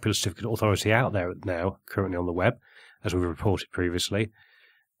most popular certificate authority out there now, currently on the web, as we've reported previously.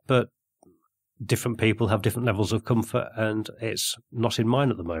 But different people have different levels of comfort, and it's not in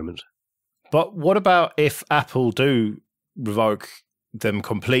mine at the moment. But what about if Apple do revoke them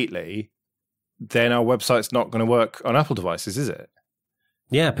completely, then our website's not going to work on Apple devices, is it?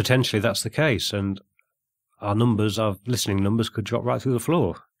 Yeah, potentially that's the case, and our numbers, our listening numbers, could drop right through the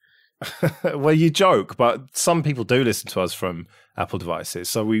floor. Well, you joke, but some people do listen to us from Apple devices,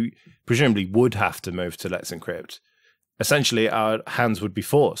 so we presumably would have to move to Let's Encrypt. Essentially, our hands would be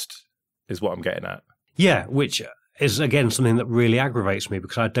forced, is what I'm getting at. Yeah, which is, again, something that really aggravates me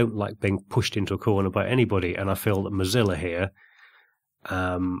because I don't like being pushed into a corner by anybody, and I feel that Mozilla here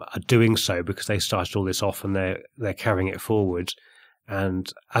are doing so because they started all this off and they're carrying it forward.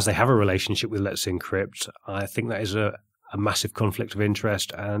 And as they have a relationship with Let's Encrypt, I think that is a massive conflict of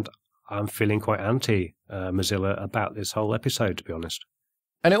interest, and I'm feeling quite anti-Mozilla about this whole episode, to be honest.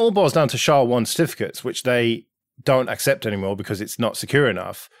 And it all boils down to SHA-1 certificates, which they don't accept anymore because it's not secure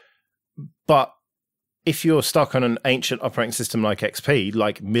enough. But if you're stuck on an ancient operating system like XP,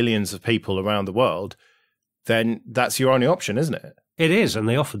 like millions of people around the world, then that's your only option, isn't it? It is, and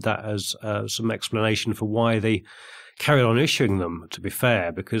they offered that as some explanation for why they carried on issuing them, to be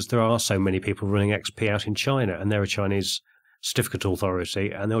fair, because there are so many people running XP out in China, and they're a Chinese certificate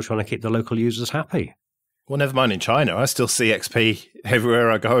authority, and they were trying to keep the local users happy. Well, never mind in China. I still see XP everywhere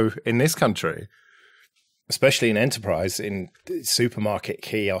I go in this country, especially in enterprise, in supermarket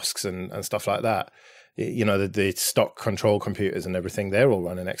kiosks and stuff like that. You know, the stock control computers and everything, they're all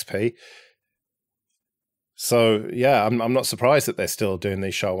running XP. So, yeah, I'm not surprised that they're still doing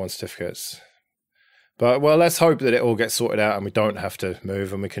these SHA-1 certificates. But, well, let's hope that it all gets sorted out and we don't have to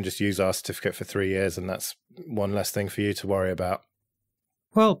move and we can just use our certificate for 3 years, and that's one less thing for you to worry about.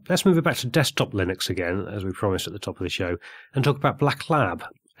 Well, let's move it back to desktop Linux again, as we promised at the top of the show, and talk about Black Lab.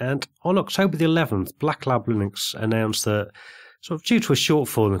 And on October the 11th, Black Lab Linux announced that, sort of due to a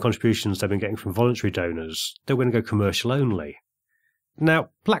shortfall in the contributions they've been getting from voluntary donors, they're going to go commercial only. Now,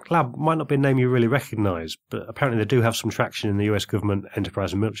 Black Lab might not be a name you really recognise, but apparently they do have some traction in the US government,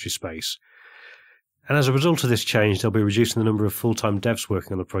 enterprise and military space. And as a result of this change, they'll be reducing the number of full-time devs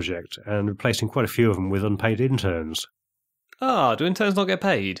working on the project and replacing quite a few of them with unpaid interns. Do interns not get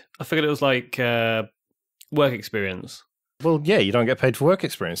paid? I figured it was like work experience. Well, yeah, you don't get paid for work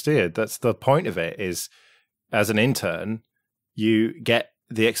experience, do you? That's the point of it, is as an intern, you get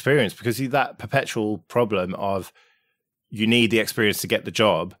the experience, because that perpetual problem of you need the experience to get the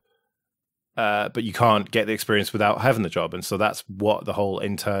job, but you can't get the experience without having the job. And so that's what the whole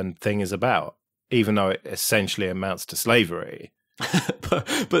intern thing is about, even though it essentially amounts to slavery.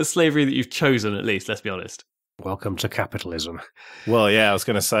 but slavery that you've chosen, at least, let's be honest. Welcome to capitalism. Well, yeah, I was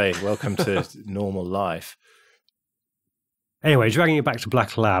going to say, welcome to normal life. Anyway, dragging it back to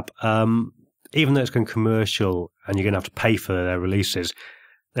Black Lab, even though it's going commercial and you're going to have to pay for their releases,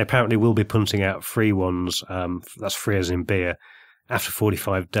 they apparently will be punting out free ones, that's free as in beer, after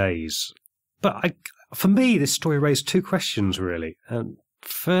 45 days. But for me, this story raised two questions, really.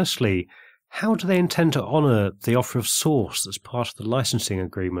 Firstly, how do they intend to honour the offer of source that's part of the licensing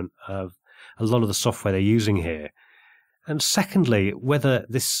agreement of a lot of the software they're using here? And secondly, whether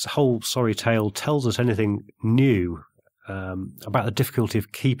this whole sorry tale tells us anything new about the difficulty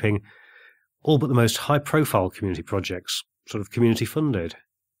of keeping all but the most high-profile community projects sort of community-funded.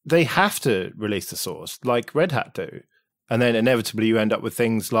 They have to release the source, like Red Hat do. And then inevitably you end up with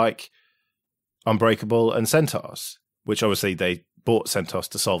things like Unbreakable and CentOS, which obviously they bought CentOS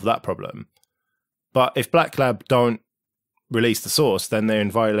to solve that problem. But if Black Lab don't release the source, then they're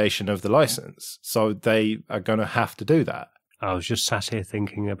in violation of the license. So they are going to have to do that. I was just sat here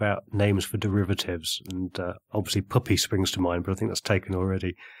thinking about names for derivatives, and obviously Puppy springs to mind, but I think that's taken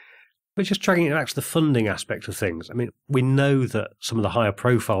already. But just dragging it back to the funding aspect of things, I mean, we know that some of the higher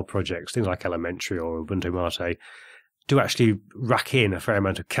profile projects, things like Elementary or Ubuntu Mate, do actually rack in a fair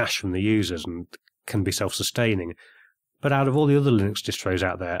amount of cash from the users and can be self-sustaining. But out of all the other Linux distros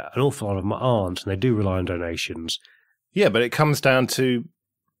out there, an awful lot of them aren't, and they do rely on donations. Yeah, but it comes down to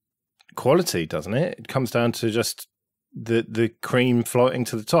quality, doesn't it? It comes down to just the cream floating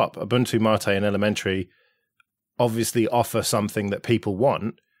to the top. Ubuntu Mate and Elementary obviously offer something that people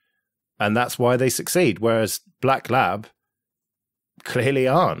want, and that's why they succeed, whereas Black Lab clearly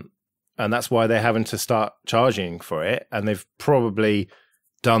aren't. And that's why they're having to start charging for it, and they've probably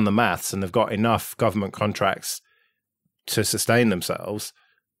done the maths and they've got enough government contracts to sustain themselves,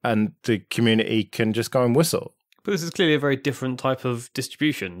 and the community can just go and whistle. But this is clearly a very different type of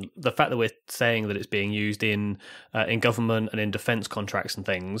distribution. The fact that we're saying that it's being used in government and in defence contracts and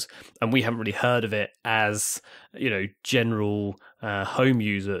things, and we haven't really heard of it as, general home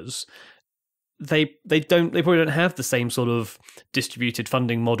users. They probably don't have the same sort of distributed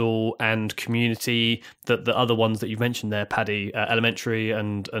funding model and community that the other ones that you've mentioned there, Paddy, Elementary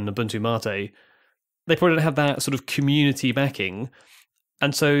and Ubuntu Mate. They probably don't have that sort of community backing,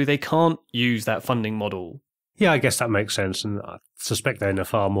 and so they can't use that funding model. Yeah, I guess that makes sense, and I suspect they're in a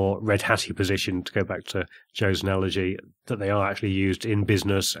far more Red Hatty position, to go back to Joe's analogy, that they are actually used in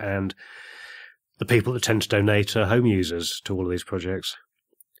business, and the people that tend to donate are home users to all of these projects.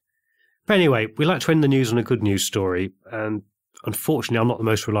 But anyway, we like to end the news on a good news story, and unfortunately I'm not the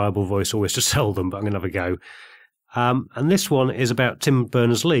most reliable voice always to sell them, but I'm going to have a go. And this one is about Tim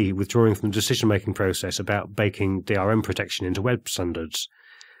Berners-Lee withdrawing from the decision-making process about baking DRM protection into web standards.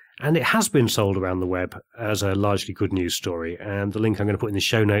 And it has been sold around the web as a largely good news story, and the link I'm going to put in the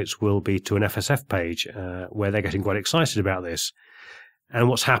show notes will be to an FSF page where they're getting quite excited about this. And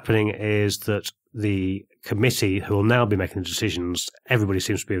what's happening is that the committee, who will now be making the decisions, everybody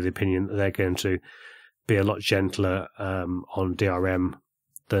seems to be of the opinion that they're going to be a lot gentler on DRM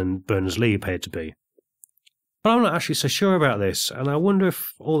than Berners-Lee appeared to be. But I'm not actually so sure about this, and I wonder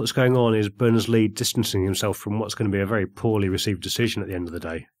if all that's going on is Berners-Lee distancing himself from what's going to be a very poorly received decision at the end of the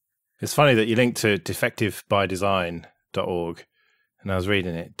day. It's funny that you linked to defectivebydesign.org, and I was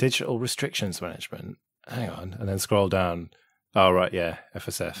reading it. Digital restrictions management. Hang on, and then scroll down. Oh, right, yeah,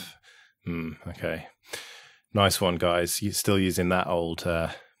 FSF. Okay. Nice one, guys. You're still using that old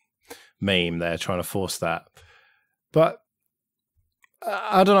meme there, trying to force that. But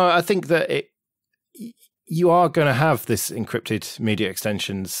I don't know. I think that you are going to have this encrypted media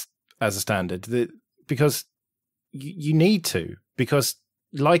extensions as a standard because you need to, because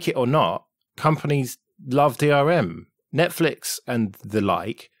like it or not, companies love DRM. Netflix and the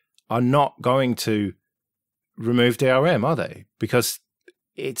like are not going to remove DRM, are they? Because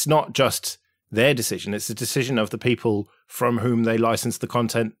it's not just their decision, it's the decision of the people from whom they license the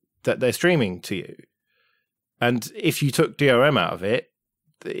content that they're streaming to you. And if you took DRM out of it,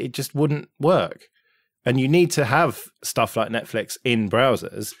 it just wouldn't work. And you need to have stuff like Netflix in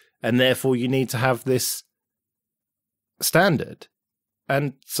browsers, and therefore you need to have this standard.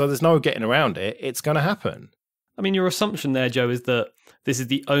 And so there's no getting around it. It's going to happen. I mean, your assumption there, Joe, is that this is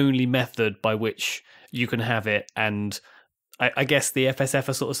the only method by which you can have it. And I guess the FSF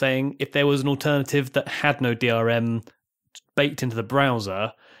are sort of saying if there was an alternative that had no DRM baked into the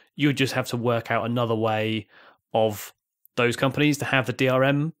browser, you would just have to work out another way of those companies to have the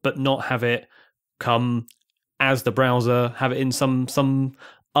DRM, but not have it come as the browser, have it in some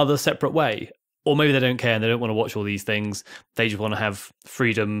other separate way. Or maybe they don't care and they don't want to watch all these things. They just want to have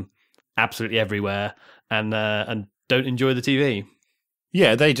freedom absolutely everywhere and don't enjoy the TV.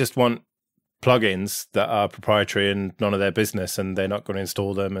 Yeah, they just want plugins that are proprietary and none of their business, and they're not going to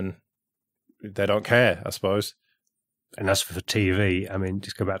install them, and they don't care, I suppose. And as for TV, I mean,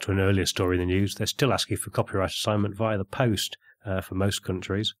 just go back to an earlier story in the news, they're still asking for copyright assignment via the post for most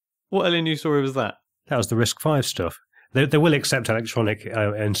countries. What earlier news story was that? That was the RISC-V stuff. They will accept electronic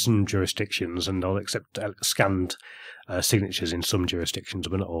in some jurisdictions, and they'll accept scanned signatures in some jurisdictions,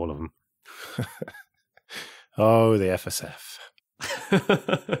 but not all of them. Oh, the FSF.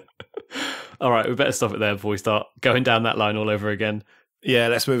 All right, we better stop it there before we start going down that line all over again. Yeah,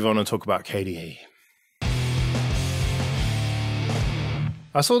 let's move on and talk about KDE.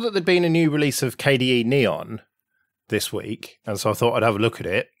 I saw that there'd been a new release of KDE Neon this week, and so I thought I'd have a look at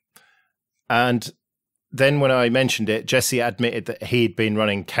it. And then when I mentioned it, Jesse admitted that he'd been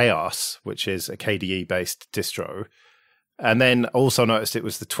running Chaos, which is a KDE-based distro, and then also noticed it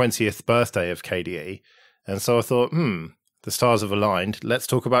was the 20th birthday of KDE. And so I thought, the stars have aligned. Let's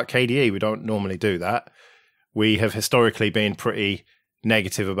talk about KDE. We don't normally do that. We have historically been pretty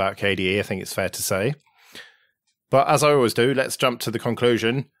negative about KDE, I think it's fair to say. But as I always do, let's jump to the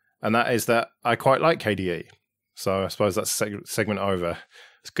conclusion, and that is that I quite like KDE. So I suppose that's segment over.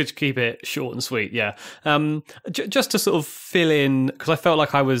 It's good to keep it short and sweet, yeah. Just to sort of fill in, because I felt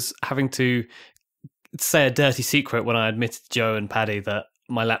like I was having to say a dirty secret when I admitted to Joe and Paddy that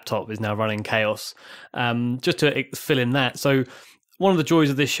my laptop is now running Chaos. Just to fill in that. So one of the joys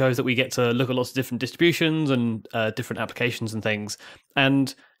of this show is that we get to look at lots of different distributions and different applications and things.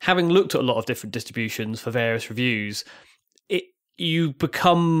 And having looked at a lot of different distributions for various reviews, you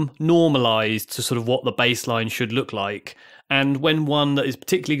become normalized to sort of what the baseline should look like. And when one that is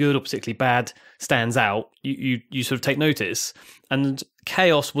particularly good or particularly bad stands out, you sort of take notice. And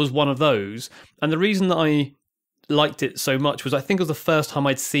Chaos was one of those. And the reason that I liked it so much was I think it was the first time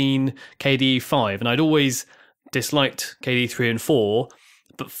I'd seen KDE 5, and I'd always disliked KDE 3 and 4,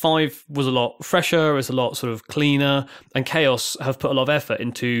 but 5 was a lot fresher, it's a lot sort of cleaner, and Chaos have put a lot of effort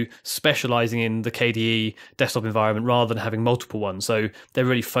into specializing in the KDE desktop environment rather than having multiple ones, so they're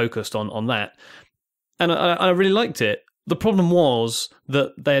really focused on that. And I really liked it. The problem was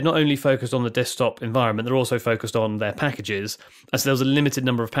that they're not only focused on the desktop environment, they're also focused on their packages. And so there was a limited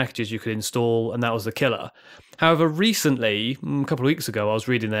number of packages you could install, and that was the killer. However, recently, a couple of weeks ago, I was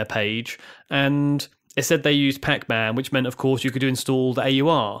reading their page, and it said they used Pac-Man, which meant, of course, you could install the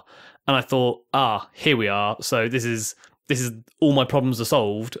AUR. And I thought, here we are. So this is all my problems are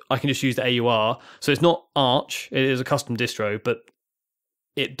solved. I can just use the AUR. So it's not Arch, it is a custom distro, but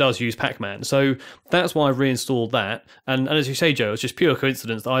it does use Pac-Man. So that's why I've reinstalled that. And as you say, Joe, it's just pure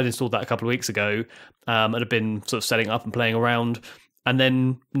coincidence that I'd installed that a couple of weeks ago and had been sort of setting up and playing around. And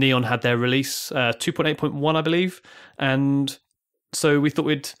then Neon had their release, 2.8.1, I believe. And so we thought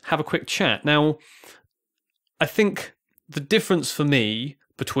we'd have a quick chat. Now, I think the difference for me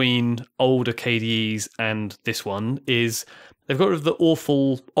between older KDEs and this one is they've got rid of the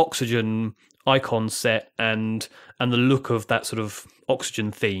awful Oxygen icon set and the look of that sort of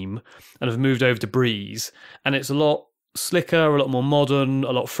Oxygen theme, and have moved over to Breeze, and it's a lot slicker, a lot more modern,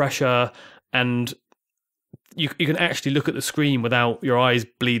 a lot fresher, and you can actually look at the screen without your eyes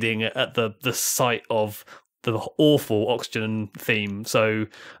bleeding at the sight of the awful Oxygen theme. So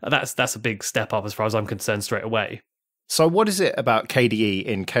that's a big step up as far as I'm concerned straight away. So what is it about KDE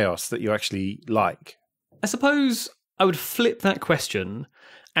in Chaos that you actually like? I suppose I would flip that question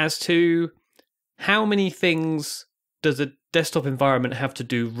as to how many things does a desktop environment have to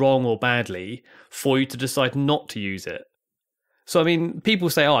do wrong or badly for you to decide not to use it? So, I mean, people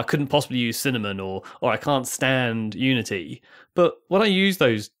say, I couldn't possibly use Cinnamon or I can't stand Unity. But when I use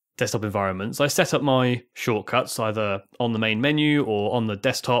those desktop environments, I set up my shortcuts either on the main menu or on the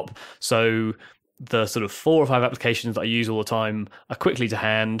desktop. So the sort of 4 or 5 applications that I use all the time are quickly to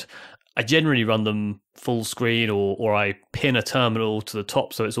hand. I generally run them full screen or I pin a terminal to the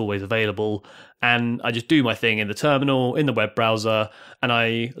top so it's always available. And I just do my thing in the terminal, in the web browser, and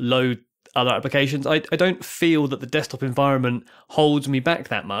I load other applications. I don't feel that the desktop environment holds me back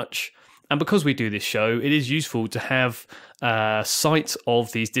that much. And because we do this show, it is useful to have sight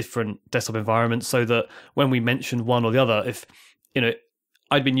of these different desktop environments so that when we mention one or the other, if,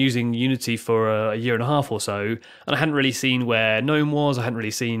 I'd been using Unity for a year and a half or so, and I hadn't really seen where GNOME was, I hadn't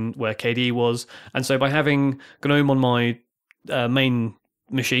really seen where KDE was. And so by having GNOME on my main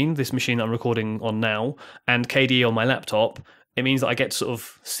machine, this machine that I'm recording on now, and KDE on my laptop, it means that I get to sort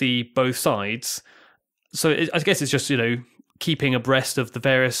of see both sides. So I guess it's just, keeping abreast of the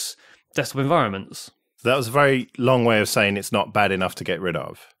various desktop environments. That was a very long way of saying it's not bad enough to get rid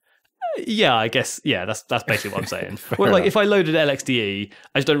of. Yeah, I guess. Yeah, that's basically what I'm saying. Well, like if I loaded LXDE,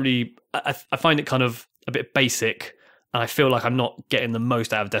 I just don't really. I find it kind of a bit basic, and I feel like I'm not getting the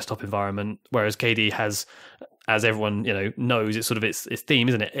most out of desktop environment. Whereas KDE has, as everyone knows, it's sort of its theme,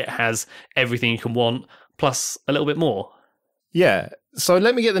 isn't it? It has everything you can want plus a little bit more. Yeah. So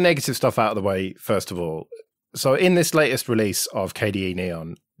let me get the negative stuff out of the way first of all. So in this latest release of KDE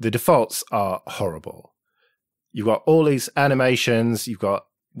Neon, the defaults are horrible. You've got all these animations, you've got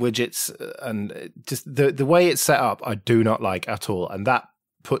widgets, and just the way it's set up, I do not like at all. And that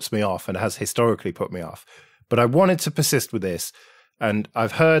puts me off and has historically put me off. But I wanted to persist with this. And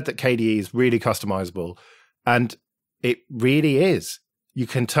I've heard that KDE is really customizable. And it really is. You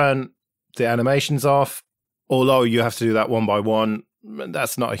can turn the animations off, although you have to do that one by one.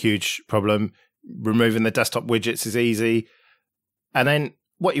 That's not a huge problem. Removing the desktop widgets is easy. And then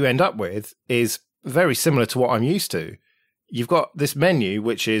what you end up with is very similar to what I'm used to. You've got this menu,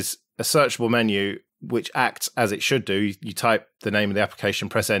 which is a searchable menu, which acts as it should do. You type the name of the application,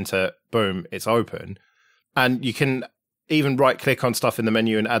 press enter, boom, it's open. And you can even right-click on stuff in the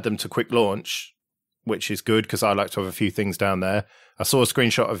menu and add them to quick launch, which is good because I like to have a few things down there. I saw a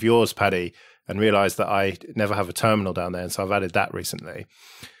screenshot of yours, Paddy, and realized that I never have a terminal down there. And so I've added that recently,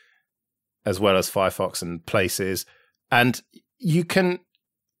 as well as Firefox and Places. And you can,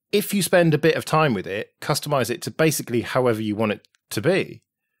 if you spend a bit of time with it, customize it to basically however you want it to be.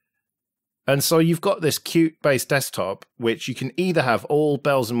 And so you've got this Qt-based desktop, which you can either have all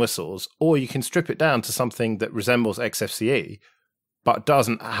bells and whistles, or you can strip it down to something that resembles XFCE, but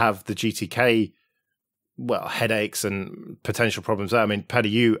doesn't have the GTK, well, headaches and potential problems there. I mean,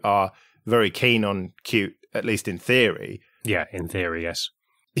 Paddy, you are very keen on Qt, at least in theory. Yeah, in theory, yes.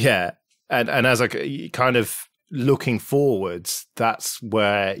 Yeah. And as a kind of looking forwards, that's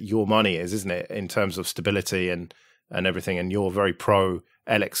where your money is, isn't it? In terms of stability and everything. And you're very pro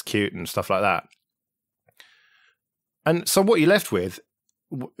LXQt and stuff like that. And so what you're left with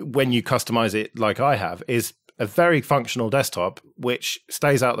when you customize it like I have is a very functional desktop, which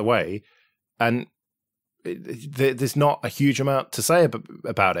stays out of the way. And there's not a huge amount to say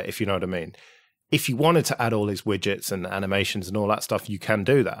about it, if you know what I mean. If you wanted to add all these widgets and animations and all that stuff, you can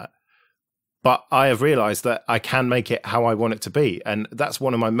do that. But I have realized that I can make it how I want it to be. And that's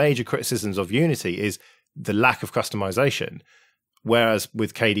one of my major criticisms of Unity is the lack of customization. Whereas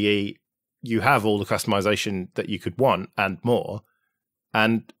with KDE, you have all the customization that you could want and more.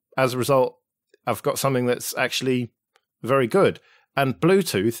 And as a result, I've got something that's actually very good. And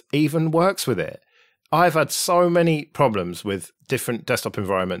Bluetooth even works with it. I've had so many problems with different desktop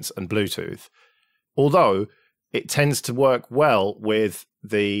environments and Bluetooth, although it tends to work well with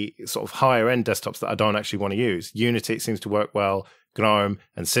the sort of higher end desktops that I don't actually want to use. Unity, it seems to work well, GNOME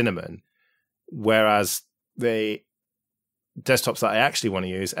and Cinnamon, whereas the desktops that I actually want to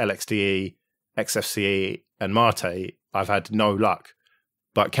use, LXDE, XFCE and Mate, I've had no luck.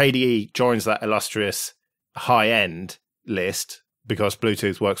 But KDE joins that illustrious high end list because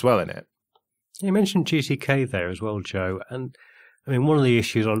Bluetooth works well in it. You mentioned GTK there as well, Joe. And I mean, one of the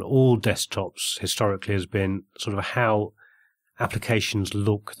issues on all desktops historically has been sort of how applications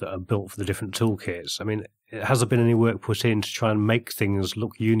look that are built for the different toolkits. I mean, has there been any work put in to try and make things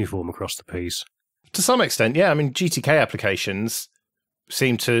look uniform across the piece? To some extent, yeah. I mean, GTK applications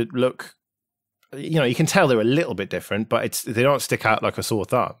seem to look, you can tell they're a little bit different, but they don't stick out like a sore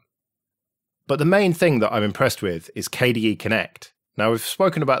thumb. But the main thing that I'm impressed with is KDE Connect. Now, we've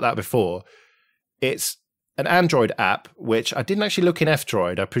spoken about that before. It's an Android app, which I didn't actually look in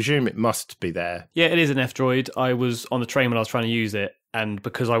F-Droid. I presume it must be there. Yeah, it is an F-Droid. I was on the train when I was trying to use it, and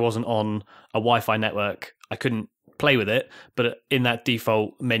because I wasn't on a Wi-Fi network, I couldn't play with it. But in that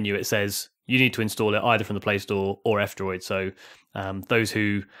default menu, it says you need to install it either from the Play Store or F-Droid. So those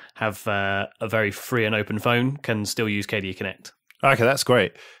who have a very free and open phone can still use KDE Connect. Okay, that's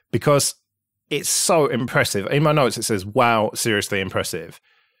great, because it's so impressive. In my notes, it says, wow, seriously impressive.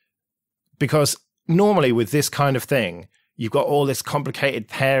 Because normally with this kind of thing, you've got all this complicated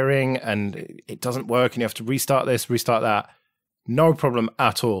pairing and it doesn't work and you have to restart this, restart that. No problem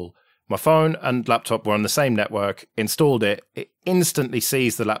at all. My phone and laptop were on the same network, installed it, it instantly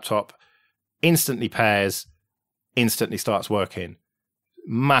sees the laptop, instantly pairs, instantly starts working.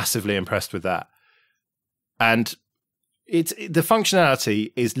 Massively impressed with that. And the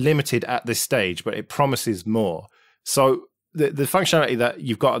functionality is limited at this stage, but it promises more. So the functionality that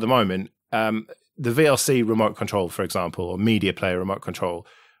you've got at the moment, the VLC remote control, for example, or media player remote control,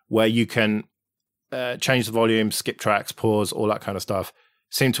 where you can change the volume, skip tracks, pause, all that kind of stuff,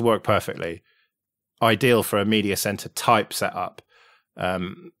 seem to work perfectly. Ideal for a media center type setup.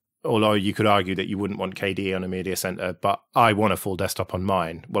 Although you could argue that you wouldn't want KDE on a media center, but I want a full desktop on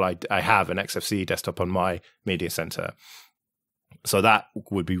mine. Well, I have an XFCE desktop on my media center. So that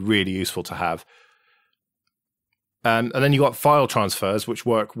would be really useful to have. And then you got file transfers, which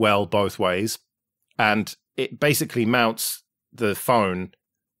work well both ways. And it basically mounts the phone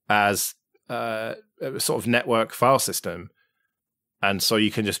as a sort of network file system. And so you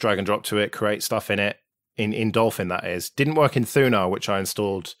can just drag and drop to it, create stuff in it, in Dolphin, that is. Didn't work in Thunar, which I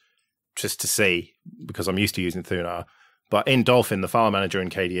installed just to see, because I'm used to using Thunar. But in Dolphin, the file manager in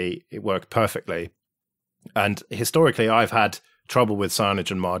KDE, it worked perfectly. And historically, I've had trouble with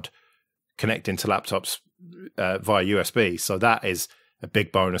CyanogenMod connecting to laptops via USB. So that is a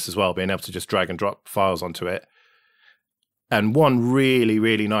big bonus as well, being able to just drag and drop files onto it. And one really,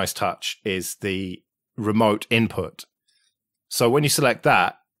 really nice touch is the remote input. So when you select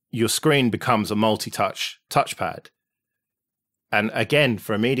that, your screen becomes a multi-touch touchpad. And again,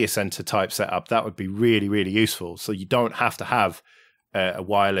 for a media center type setup, that would be really, really useful. So you don't have to have a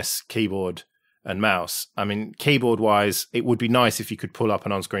wireless keyboard and mouse. I mean, keyboard-wise, it would be nice if you could pull up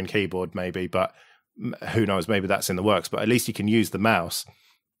an on-screen keyboard maybe, but who knows, maybe that's in the works. But at least you can use the mouse.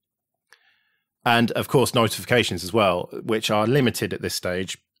 And, of course, notifications as well, which are limited at this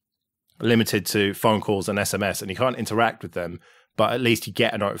stage, limited to phone calls and SMS, and you can't interact with them, but at least you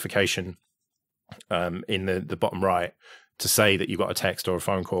get a notification in the bottom right to say that you got a text or a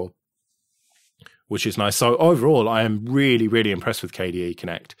phone call, which is nice. So overall, I am really, really impressed with KDE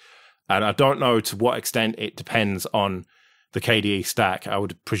Connect. And I don't know to what extent it depends on the KDE stack. I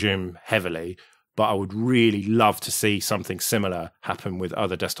would presume heavily, but I would really love to see something similar happen with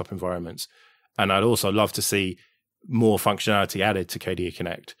other desktop environments. And I'd also love to see more functionality added to KDE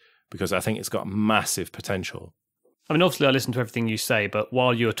Connect, because I think it's got massive potential. I mean, obviously, I listened to everything you say, but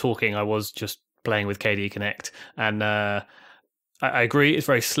while you were talking, I was just playing with KDE Connect, and I agree, it's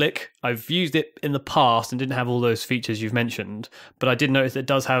very slick. I've used it in the past and didn't have all those features you've mentioned, but I did notice it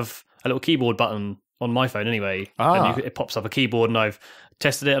does have a little keyboard button on my phone anyway. And it pops up a keyboard, and I've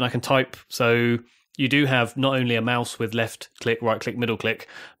tested it and I can type. So you do have not only a mouse with left click, right click, middle click,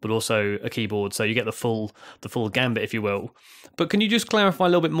 but also a keyboard. So you get the full gambit, if you will. But can you just clarify a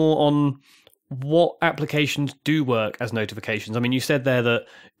little bit more on what applications do work as notifications? I mean, you said there that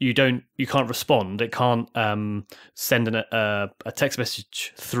you can't respond. It can't send a text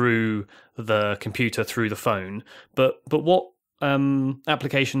message through the computer, through the phone. But what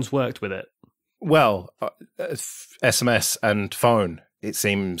applications worked with it? Well, SMS and phone, it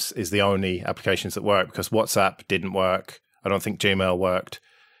seems, is the only applications that work, because WhatsApp didn't work. I don't think Gmail worked.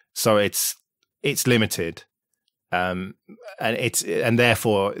 So it's limited. And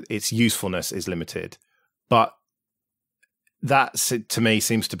therefore its usefulness is limited. But that, to me,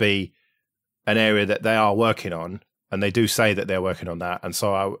 seems to be an area that they are working on, and they do say that they're working on that. And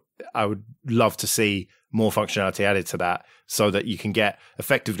so I would love to see more functionality added to that, so that you can get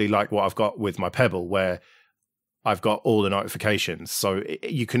effectively like what I've got with my Pebble, where I've got all the notifications. So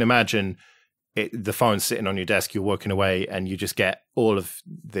you can imagine the phone's sitting on your desk, you're working away, and you just get all of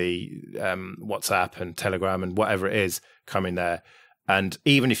the WhatsApp and Telegram and whatever it is coming there. And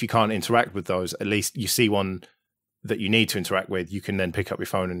even if you can't interact with those, at least you see one that you need to interact with, you can then pick up your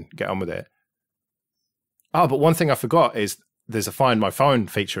phone and get on with it. Oh, but one thing I forgot is there's a Find My Phone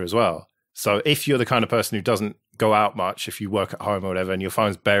feature as well. So if you're the kind of person who doesn't go out much, if you work at home or whatever, and your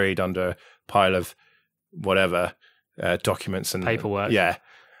phone's buried under a pile of whatever, documents and paperwork,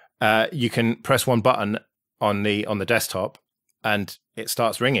 you can press one button on the desktop and it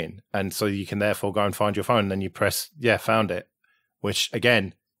starts ringing. And so you can therefore go and find your phone, and then you press, found it, which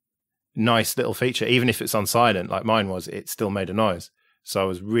again, nice little feature. Even if it's on silent, like mine was, it still made a noise. So I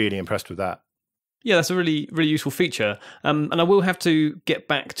was really impressed with that. Yeah, that's a really, really useful feature. And I will have to get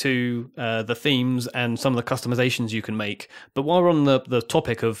back to the themes and some of the customizations you can make. But while we're on the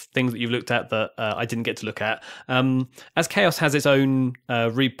topic of things that you've looked at that I didn't get to look at, as Chaos has its own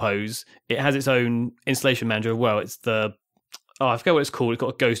repos, it has its own installation manager as well. It's I forget what it's called. It's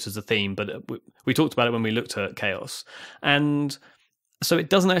got a ghost as a theme, but we talked about it when we looked at Chaos. And so it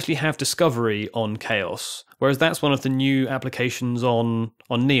doesn't actually have discovery on Chaos, whereas that's one of the new applications on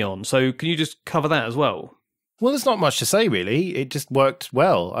Neon. So can you just cover that as well? Well, there's not much to say, really. It just worked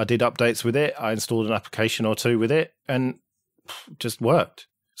well. I did updates with it. I installed an application or two with it, and it just worked.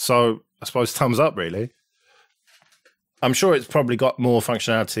 So I suppose thumbs up, really. I'm sure it's probably got more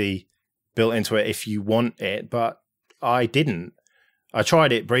functionality built into it if you want it, but I didn't. I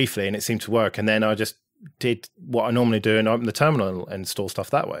tried it briefly and it seemed to work, and then I just did what I normally do and open the terminal and install stuff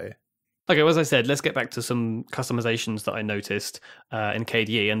that way. Okay, well, as I said, let's get back to some customizations that I noticed in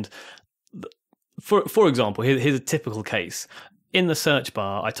KDE. And for example, here's a typical case. In the search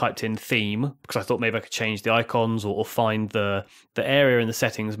bar, I typed in theme because I thought maybe I could change the icons or find the area in the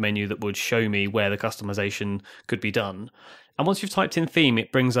settings menu that would show me where the customization could be done. And once you've typed in theme,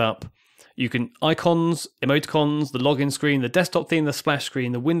 it brings up You can icons, emoticons, the login screen, the desktop theme, the splash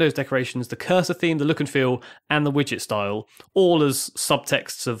screen, the Windows decorations, the cursor theme, the look and feel, and the widget style, all as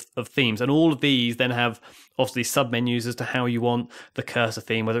subtexts of themes. And all of these then have obviously sub-menus as to how you want the cursor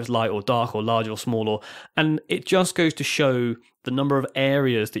theme, whether it's light or dark or large or small. And it just goes to show the number of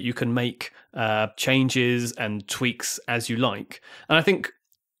areas that you can make changes and tweaks as you like. And I think,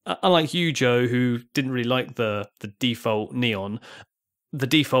 unlike you, Joe, who didn't really like the default neon, the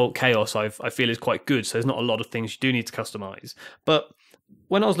default chaos I feel is quite good, so there's not a lot of things you do need to customize. But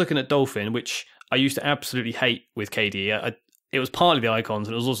when I was looking at Dolphin, which I used to absolutely hate with KDE, it was partly the icons,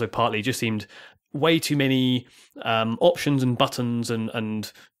 and it was also partly it just seemed way too many options and buttons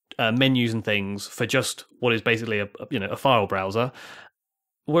and menus and things for just what is basically a file browser.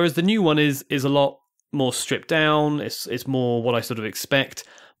 Whereas the new one is a lot more stripped down. It's more what I sort of expect.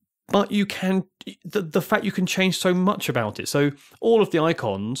 But you can, the fact you can change so much about it. So all of the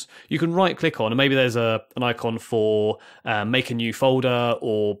icons, you can right click on, and maybe there's an icon for make a new folder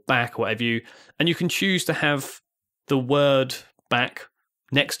or back or whatever and you can choose to have the word back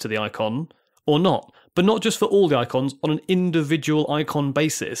next to the icon or not. But not just for all the icons, on an individual icon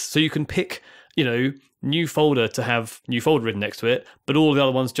basis. So you can pick, new folder to have new folder written next to it, but all the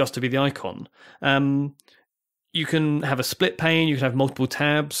other ones just to be the icon. You can have a split pane, you can have multiple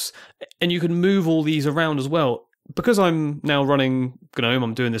tabs, and you can move all these around as well. Because I'm now running GNOME,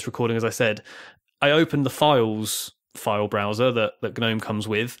 I'm doing this recording as I said, I opened the files file browser that GNOME comes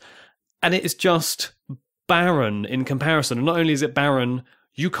with, and it is just barren in comparison. And not only is it barren,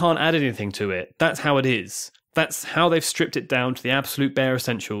 you can't add anything to it. That's how it is. That's how they've stripped it down to the absolute bare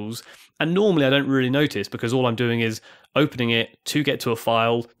essentials. And normally I don't really notice because all I'm doing is opening it to get to a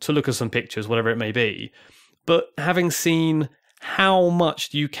file, to look at some pictures, whatever it may be. But having seen how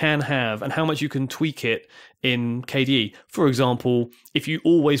much you can have and how much you can tweak it in KDE, for example, if you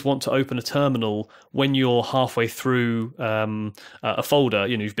always want to open a terminal when you're halfway through a folder,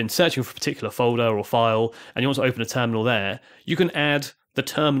 you've been searching for a particular folder or file and you want to open a terminal there, you can add the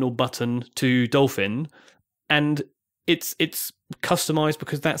terminal button to Dolphin, and it's customized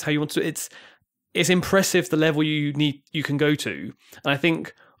because that's how you want to. It's impressive the level you can go to, and I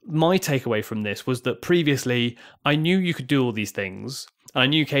think my takeaway from this was that previously I knew you could do all these things, and I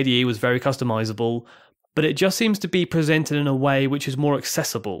knew KDE was very customizable, but it just seems to be presented in a way which is more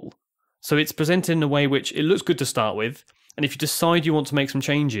accessible. So it's presented in a way which it looks good to start with, and if you decide you want to make some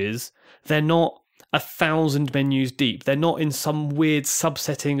changes, they're not 1,000 menus deep. They're not in some weird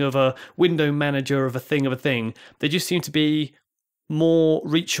subsetting of a window manager of a thing. They just seem to be more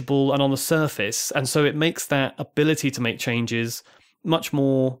reachable and on the surface, and so it makes that ability to make changes much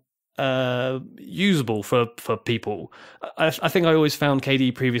more usable for people. I think I always found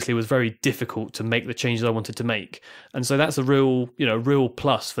KDE previously was very difficult to make the changes I wanted to make, and so that's a real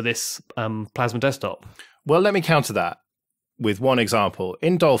plus for this Plasma desktop. Well, let me counter that with one example.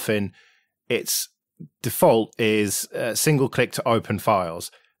 In Dolphin, its default is single click to open files,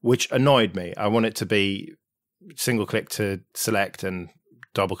 which annoyed me. I want it to be single click to select and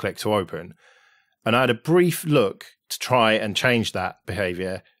double click to open. And I had a brief look to try and change that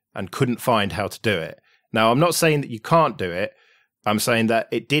behavior and couldn't find how to do it. Now, I'm not saying that you can't do it. I'm saying that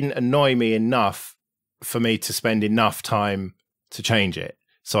it didn't annoy me enough for me to spend enough time to change it.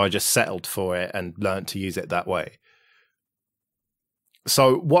 So I just settled for it and learned to use it that way.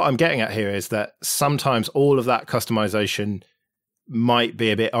 So what I'm getting at here is that sometimes all of that customization might be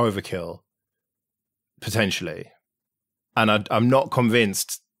a bit overkill, potentially. And I'm not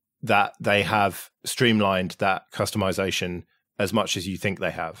convinced that they have streamlined that customization as much as you think they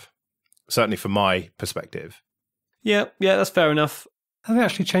have, certainly from my perspective. Yeah, that's fair enough. Have they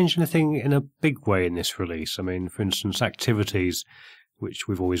actually changed anything in a big way in this release? I mean, for instance, activities, which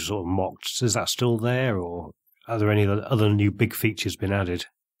we've always sort of mocked, is that still there, or are there any other new big features been added?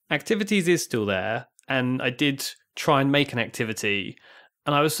 Activities is still there, and I did try and make an activity,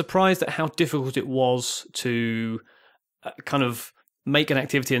 and I was surprised at how difficult it was to kind of make an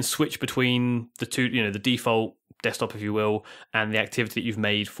activity and switch between the two, the default desktop, if you will, and the activity that you've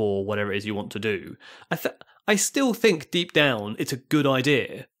made for whatever it is you want to do. I still think deep down it's a good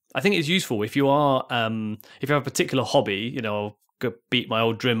idea. I think it's useful if you are if you have a particular hobby, I'll go beat my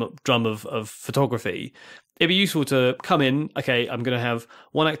old drum of photography. It'd be useful to come in, okay, I'm going to have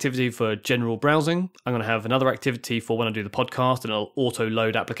one activity for general browsing. I'm going to have another activity for when I do the podcast and I'll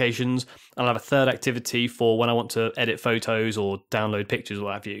auto-load applications. I'll have a third activity for when I want to edit photos or download pictures or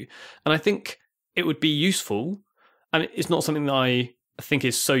what have you. And I think it would be useful. And it's not something that I think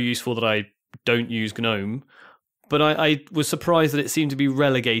is so useful that I don't use GNOME. But I was surprised that it seemed to be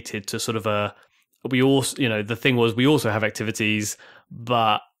relegated to sort of we also, the thing was we also have activities,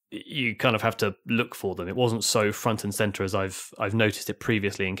 but you kind of have to look for them. It wasn't so front and center as I've noticed it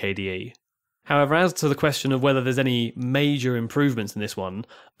previously in KDE. However, as to the question of whether there's any major improvements in this one,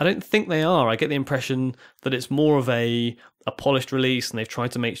 I don't think they are. I get the impression that it's more of a polished release, and they've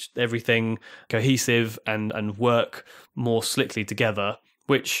tried to make everything cohesive and work more slickly together,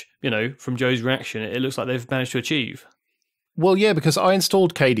 which, from Joe's reaction, it looks like they've managed to achieve. Well, yeah, because I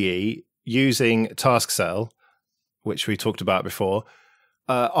installed KDE using TaskCell, which we talked about before,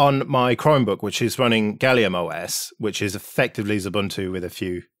 on my Chromebook, which is running Gallium OS, which is effectively Ubuntu with a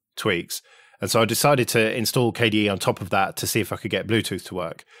few tweaks. And so I decided to install KDE on top of that to see if I could get Bluetooth to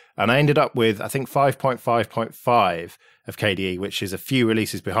work. And I ended up with, I think, 5.5.5 of KDE, which is a few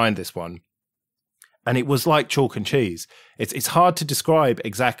releases behind this one. And it was like chalk and cheese. It's hard to describe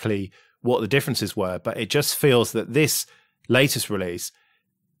exactly what the differences were, but it just feels that this latest release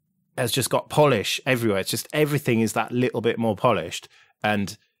has just got polish everywhere. It's just everything is that little bit more polished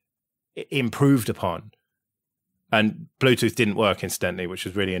and improved upon. And Bluetooth didn't work, incidentally, which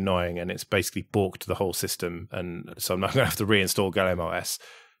was really annoying, and it's basically balked the whole system, and so I'm not going to have to reinstall Gallium OS,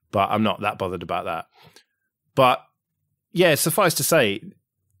 but I'm not that bothered about that. But yeah, suffice to say,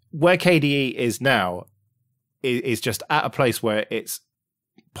 where KDE is now is just at a place where it's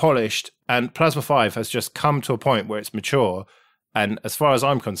polished, and Plasma 5 has just come to a point where it's mature, and as far as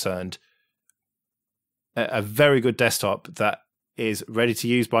I'm concerned, a very good desktop that is ready to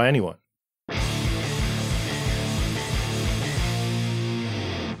use by anyone.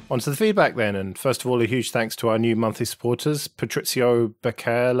 On to the feedback then, and first of all, a huge thanks to our new monthly supporters, Patrizio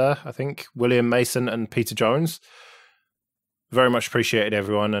Beccaella, I think, William Mason and Peter Jones. Very much appreciated,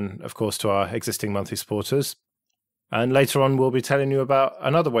 everyone, and of course to our existing monthly supporters. And later on, we'll be telling you about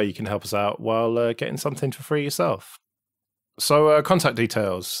another way you can help us out while getting something for free yourself. So contact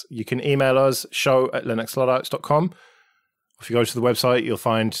details. You can email us, show@linuxluddites.com. If you go to the website, you'll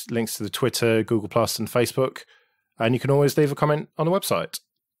find links to the Twitter, Google+, and Facebook. And you can always leave a comment on the website.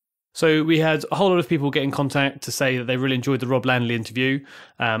 So we had a whole lot of people get in contact to say that they really enjoyed the Rob Landley interview.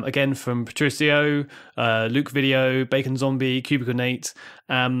 Again, from Patricio, Luke Video, Bacon Zombie, Cubicle Nate.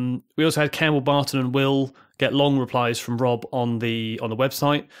 We also had Campbell Barton and Will get long replies from Rob on the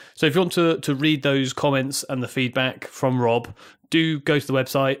website. So if you want to read those comments and the feedback from Rob, do go to the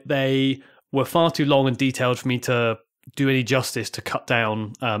website. They were far too long and detailed for me to do any justice to cut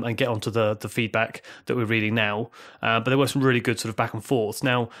down and get onto the feedback that we're reading now. But there were some really good sort of back and forths.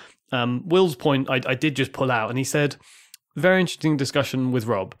 Now, Will's point I did just pull out, and he said, very interesting discussion with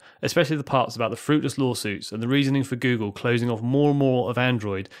Rob, especially the parts about the fruitless lawsuits and the reasoning for Google closing off more and more of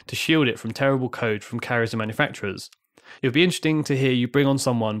Android to shield it from terrible code from carriers and manufacturers. It would be interesting to hear you bring on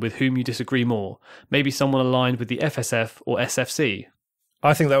someone with whom you disagree more, maybe someone aligned with the FSF or SFC.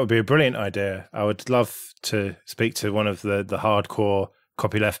 I think that would be a brilliant idea. I would love to speak to one of the hardcore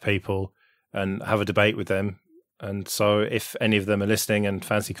copyleft people and have a debate with them. And so if any of them are listening and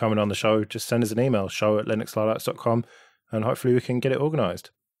fancy coming on the show, just send us an email, show@linuxluddites.com, and hopefully we can get it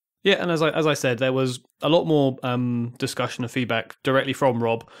organised. Yeah, and as I said, there was a lot more discussion and feedback directly from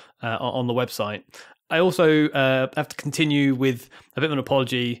Rob on the website. I also have to continue with a bit of an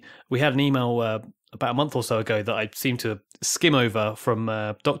apology. We had an email about a month or so ago that I seemed to skim over from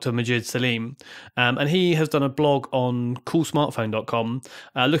Dr. Majid Salim. And he has done a blog on coolsmartphone.com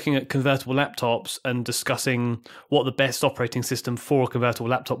looking at convertible laptops and discussing what the best operating system for a convertible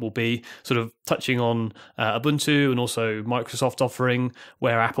laptop will be, sort of touching on Ubuntu and also Microsoft offering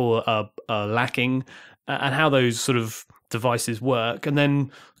where Apple are lacking and how those sort of devices work, and then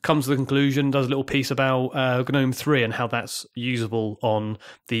comes to the conclusion, does a little piece about GNOME 3 and how that's usable on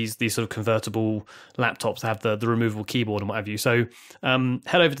these sort of convertible laptops that have the removable keyboard and what have you. So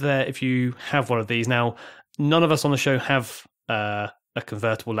head over to there if you have one of these. Now, none of us on the show have a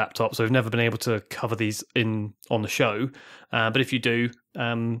convertible laptop, so we've never been able to cover these on the show. But if you do,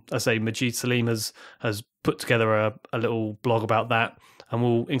 I say Majid Salim has put together a little blog about that, and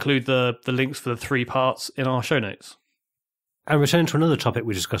we'll include the links for the 3 parts in our show notes. And returning to another topic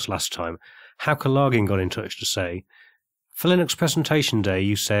we discussed last time, Hauke Lagin got in touch to say, for Linux Presentation Day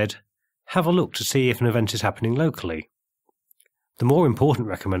you said, have a look to see if an event is happening locally. The more important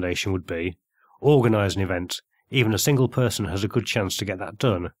recommendation would be, organise an event. Even a single person has a good chance to get that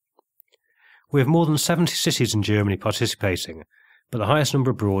done. We have more than 70 cities in Germany participating, but the highest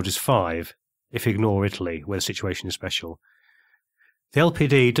number abroad is 5, if you ignore Italy, where the situation is special. The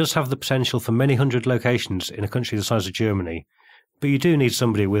LPD does have the potential for many hundred locations in a country the size of Germany, but you do need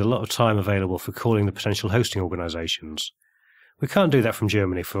somebody with a lot of time available for calling the potential hosting organisations. We can't do that from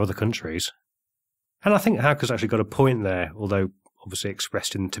Germany for other countries. And I think Hauke's actually got a point there, although obviously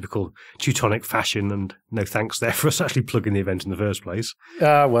expressed in typical Teutonic fashion, and no thanks there for us actually plugging the event in the first place.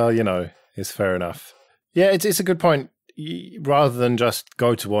 Well, it's fair enough. Yeah, it's a good point. Rather than just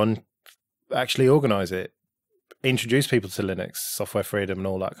go to one, actually organise it. Introduce people to Linux, software freedom and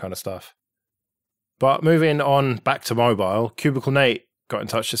all that kind of stuff. But moving on back to mobile, Cubicle Nate got in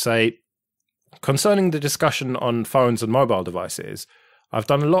touch to say, concerning the discussion on phones and mobile devices, I've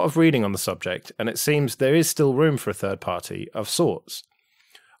done a lot of reading on the subject, and it seems there is still room for a third party of sorts.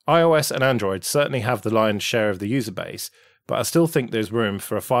 iOS and Android certainly have the lion's share of the user base, but I still think there's room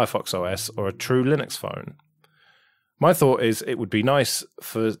for a Firefox OS or a true Linux phone. My thought is it would be nice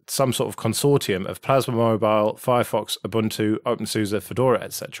for some sort of consortium of Plasma Mobile, Firefox, Ubuntu, OpenSUSE, Fedora,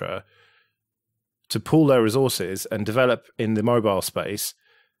 etc. to pool their resources and develop in the mobile space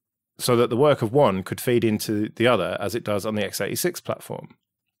so that the work of one could feed into the other as it does on the x86 platform.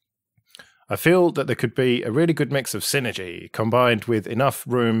 I feel that there could be a really good mix of synergy combined with enough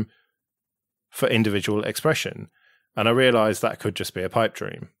room for individual expression, and I realise that could just be a pipe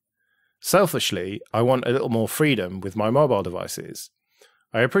dream. Selfishly, I want a little more freedom with my mobile devices.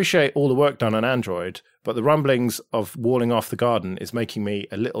 I appreciate all the work done on Android, but the rumblings of walling off the garden is making me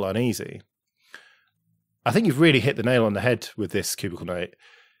a little uneasy. I think you've really hit the nail on the head with this, Cubicle Nate,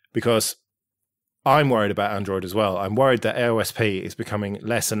 because I'm worried about Android as well. I'm worried that AOSP is becoming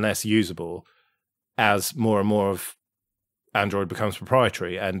less and less usable as more and more of Android becomes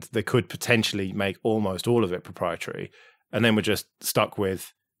proprietary, and they could potentially make almost all of it proprietary, and then we're just stuck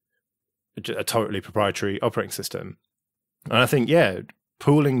with a totally proprietary operating system. And I think,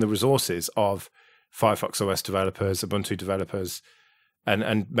 pooling the resources of Firefox OS developers, Ubuntu developers,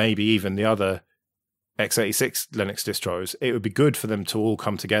 and maybe even the other x86 Linux distros, it would be good for them to all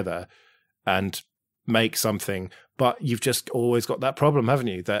come together and make something. But you've just always got that problem, haven't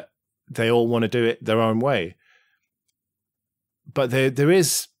you? That they all want to do it their own way. But there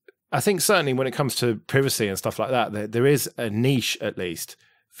is, I think certainly when it comes to privacy and stuff like that, there is a niche at least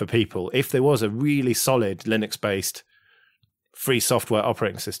for people. If there was a really solid Linux-based free software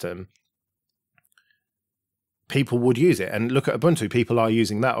operating system, people would use it. And look at Ubuntu, people are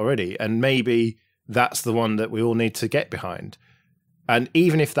using that already. And maybe that's the one that we all need to get behind. And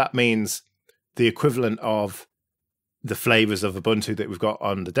even if that means the equivalent of the flavors of Ubuntu that we've got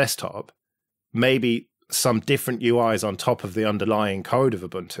on the desktop, maybe some different UIs on top of the underlying code of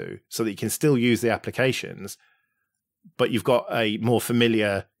Ubuntu so that you can still use the applications, but you've got a more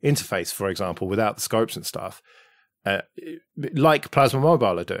familiar interface, for example, without the scopes and stuff, like Plasma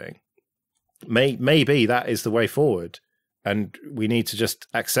Mobile are doing. Maybe that is the way forward. And we need to just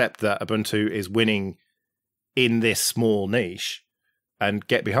accept that Ubuntu is winning in this small niche and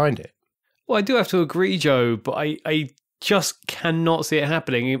get behind it. Well, I do have to agree, Joe, but I just cannot see it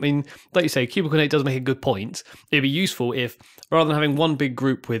happening. I mean, like you say, Cubicle Nate does make a good point. It'd be useful if, rather than having one big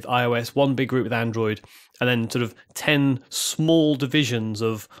group with iOS, one big group with Android, and then sort of 10 small divisions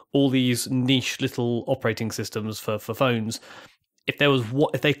of all these niche little operating systems for phones,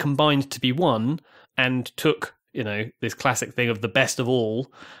 if they combined to be one and took, this classic thing of the best of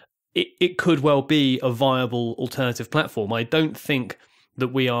all, it could well be a viable alternative platform. I don't think that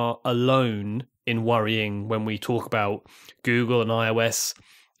we are alone in worrying when we talk about Google and iOS,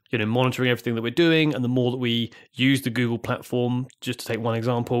 monitoring everything that we're doing. And the more that we use the Google platform, just to take one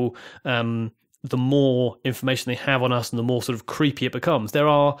example, the more information they have on us and the more sort of creepy it becomes. There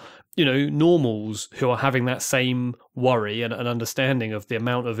are, normals who are having that same worry and understanding of the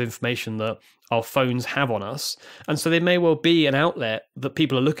amount of information that our phones have on us. And so there may well be an outlet that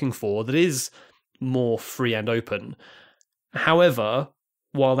people are looking for that is more free and open. However,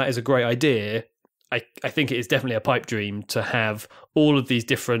 while that is a great idea, I think it is definitely a pipe dream to have all of these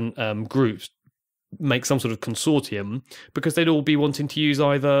different groups make some sort of consortium, because they'd all be wanting to use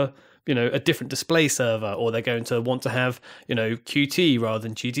either a different display server, or they're going to want to have Qt rather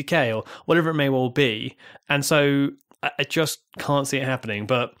than GTK, or whatever it may well be. And so I just can't see it happening.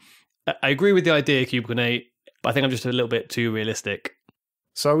 But I agree with the idea, Cubicle Nate, but I think I'm just a little bit too realistic.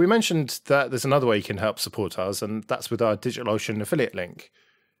 So we mentioned that there's another way you can help support us, and that's with our DigitalOcean affiliate link.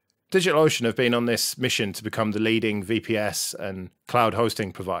 DigitalOcean have been on this mission to become the leading VPS and cloud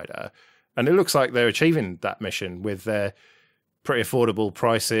hosting provider, and it looks like they're achieving that mission with their pretty affordable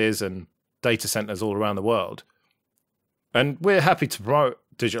prices and data centers all around the world. And we're happy to promote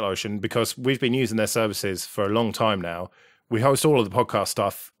DigitalOcean because we've been using their services for a long time now. We host all of the podcast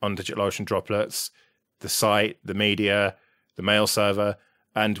stuff on DigitalOcean Droplets, the site, the media, the mail server,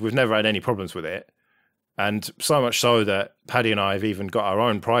 and we've never had any problems with it. And so much so that Paddy and I have even got our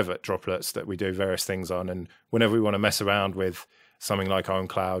own private droplets that we do various things on. And whenever we want to mess around with something like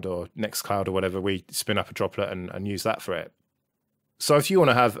OwnCloud or NextCloud or whatever, we spin up a droplet and use that for it. So if you want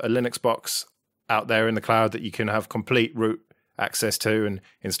to have a Linux box out there in the cloud that you can have complete root access to and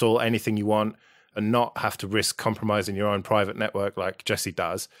install anything you want and not have to risk compromising your own private network like Jesse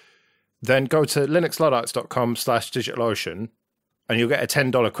does, then go to linuxluddites.com/digitalocean and you'll get a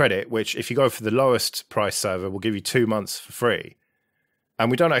 $10 credit, which if you go for the lowest price server will give you 2 months for free. And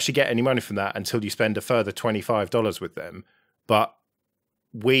we don't actually get any money from that until you spend a further $25 with them. But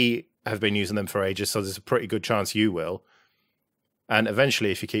we have been using them for ages, so there's a pretty good chance you will. And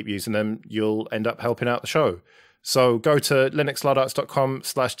eventually, if you keep using them, you'll end up helping out the show. So go to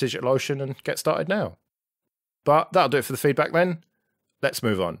linuxluddites.com/digitalocean and get started now. But that'll do it for the feedback then. Let's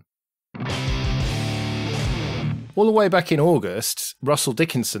move on. All the way back in August, Russell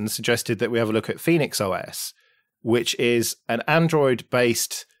Dickinson suggested that we have a look at Phoenix OS, which is an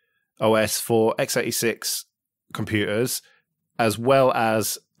Android-based OS for x86 computers, as well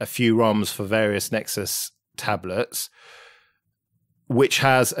as a few ROMs for various Nexus tablets, which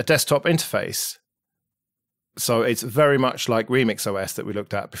has a desktop interface. So it's very much like Remix OS that we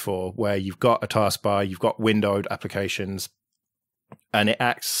looked at before, where you've got a taskbar, you've got windowed applications, and it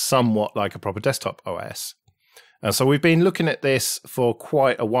acts somewhat like a proper desktop OS. And so we've been looking at this for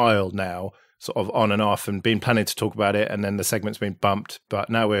quite a while now, sort of on and off, and been planning to talk about it, and then the segment's been bumped, but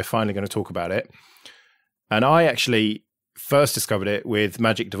now we're finally going to talk about it. And I actually first discovered it with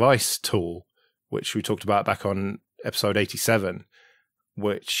Magic Device Tool, which we talked about back on episode 87,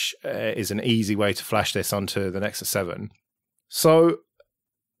 which is an easy way to flash this onto the Nexus 7. So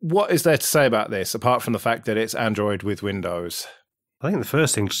what is there to say about this, apart from the fact that it's Android with Windows? I think the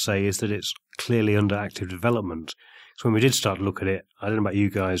first thing to say is that it's clearly under active development. So when we did start to look at it, I don't know about you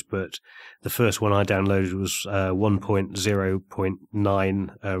guys, but the first one I downloaded was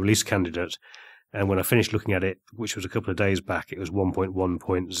 1.0.9 release candidate. And when I finished looking at it, which was a couple of days back, it was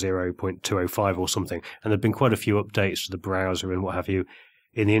 1.1.0.205 or something. And there've been quite a few updates to the browser and what have you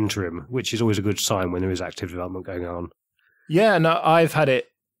in the interim, which is always a good sign when there is active development going on. Yeah, no, I've had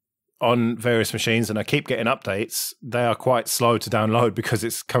it on various machines and I keep getting updates. They are quite slow to download because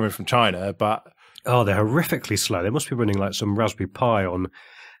it's coming from China, but... Oh, they're horrifically slow. They must be running like some Raspberry Pi on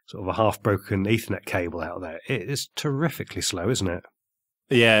sort of a half-broken Ethernet cable out there. It is terrifically slow, isn't it?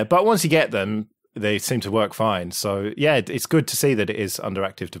 Yeah, but once you get them, they seem to work fine. So, yeah, it's good to see that it is under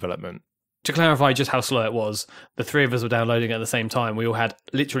active development. To clarify just how slow it was, the three of us were downloading at the same time. We all had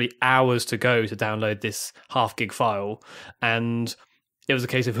literally hours to go to download this half-gig file, and it was a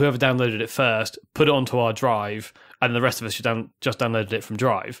case of whoever downloaded it first put it onto our drive, and the rest of us just downloaded it from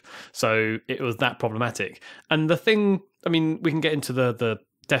Drive. So it was that problematic. And the thing, I mean, we can get into the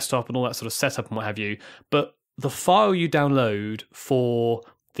desktop and all that sort of setup and what have you, but the file you download for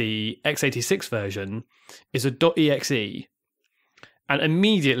the x86 version is a .exe. And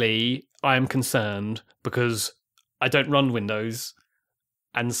immediately I am concerned because I don't run Windows.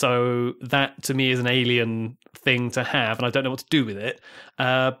 And so that to me is an alien thing to have, and I don't know what to do with it.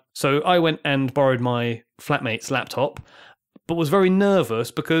 So I went and borrowed my flatmate's laptop, but was very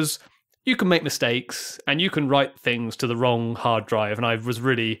nervous because you can make mistakes and you can write things to the wrong hard drive. And I was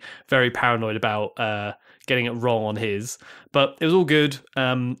really very paranoid about getting it wrong on his. But it was all good.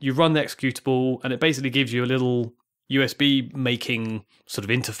 You run the executable, and it basically gives you a little USB making sort of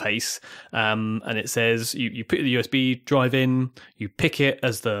interface, and it says you put the USB drive in, you pick it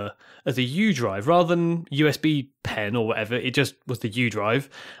as the U drive rather than USB pen or whatever. It just was the U drive,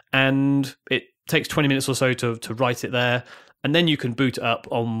 and it takes 20 minutes or so to write it there, and then you can boot it up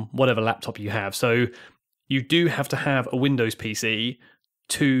on whatever laptop you have. So you do have to have a Windows PC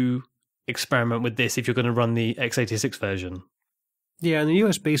to experiment with this if you're going to run the x86 version. Yeah, and the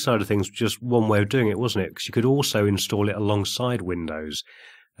USB side of things was just one way of doing it, wasn't it? Because you could also install it alongside Windows.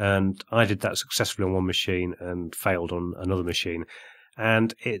 And I did that successfully on one machine and failed on another machine.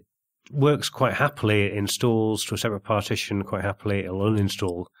 And it works quite happily. It installs to a separate partition quite happily. It'll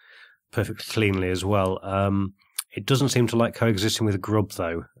uninstall perfectly cleanly as well. It doesn't seem to like coexisting with Grub,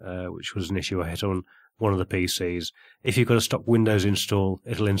 though, which was an issue I hit on one of the PCs. If you've got a stock Windows install,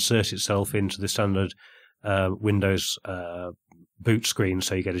 it'll insert itself into the standard Windows boot screen,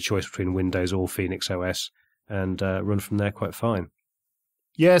 so you get a choice between Windows or Phoenix OS and run from there quite fine.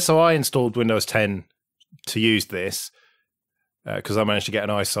 Yeah, so I installed Windows 10 to use this because I managed to get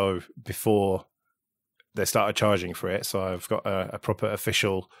an ISO before they started charging for it. So I've got a proper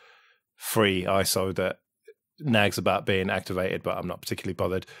official free ISO that nags about being activated, but I'm not particularly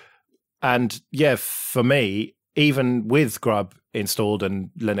bothered. And yeah, for me, even with Grub installed and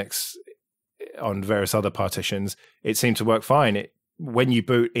Linux on various other partitions, it seemed to work fine. When you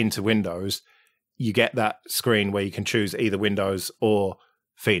boot into Windows, you get that screen where you can choose either Windows or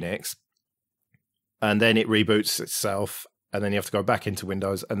Phoenix, and then it reboots itself, and then you have to go back into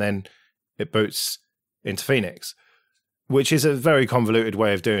Windows, and then it boots into Phoenix, which is a very convoluted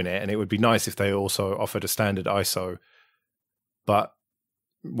way of doing it. And it would be nice if they also offered a standard ISO. But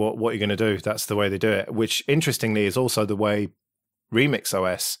what are you going to do? That's the way they do it, which interestingly is also the way Remix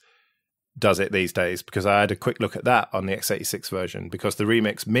OS does it these days, because I had a quick look at that on the x86 version, because the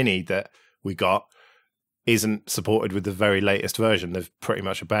Remix Mini that we got isn't supported with the very latest version. They've pretty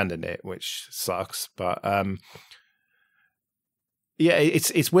much abandoned it, which sucks. But yeah,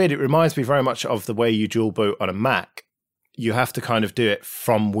 it's weird. It reminds me very much of the way you dual boot on a Mac. You have to kind of do it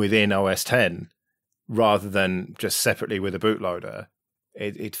from within OS 10 rather than just separately with a bootloader.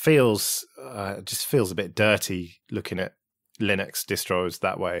 It feels just feels a bit dirty looking at Linux distros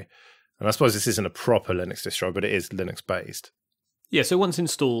that way. And I suppose this isn't a proper Linux distro, but it is Linux based. Yeah, so once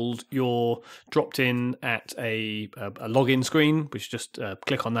installed, you're dropped in at a login screen, which just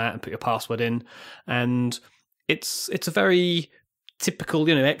click on that and put your password in, and it's a very typical,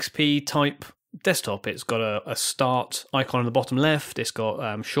 XP type desktop. It's got a start icon on the bottom left. It's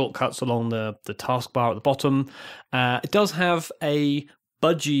got shortcuts along the taskbar at the bottom. It does have a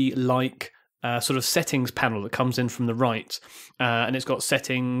budgie-like sort of settings panel that comes in from the right, and it's got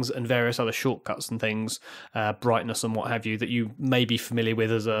settings and various other shortcuts and things, brightness and what have you, that you may be familiar with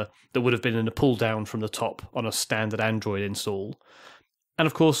that would have been in a pull down from the top on a standard Android install. And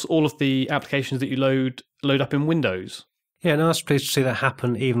of course, all of the applications that you load up in Windows. Yeah, and I was pleased to see that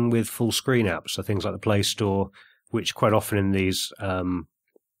happen even with full screen apps, so things like the Play Store, which quite often in these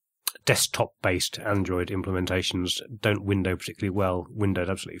desktop-based Android implementations don't window particularly well. Windowed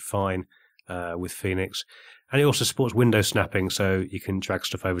absolutely fine with Phoenix. And it also supports window snapping, so you can drag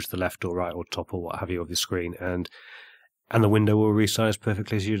stuff over to the left or right or top or what have you of the screen, and the window will resize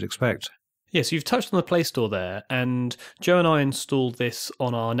perfectly as you'd expect. Yeah, so you've touched on the Play Store there, and Joe and I installed this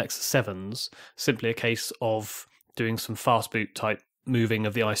on our Nexus 7s, simply a case of doing some fast boot type moving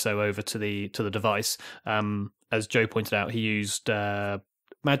of the ISO over to the device. As Joe pointed out, he used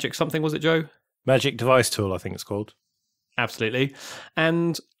Magic something, was it, Joe? Magic Device Tool, I think it's called. Absolutely.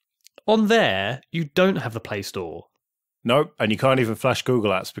 And on there, you don't have the Play Store. No, and you can't even flash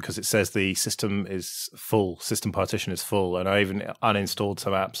Google Apps because it says the system is full, system partition is full, and I even uninstalled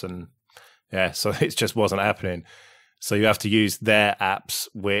some apps, and yeah, so it just wasn't happening. So you have to use their apps,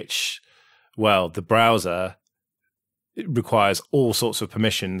 which, well, the browser requires all sorts of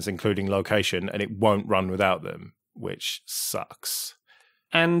permissions, including location, and it won't run without them, which sucks.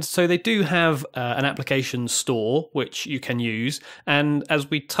 And so they do have an application store which you can use. And as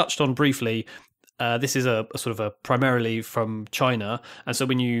we touched on briefly, this is a sort of a primarily from China. And so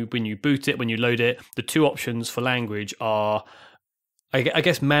when you boot it, when you load it, the two options for language are, I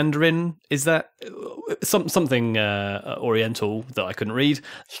guess, Mandarin. Is that something Oriental that I couldn't read?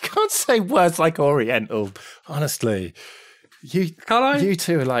 You can't say words like Oriental, honestly. Can't I? You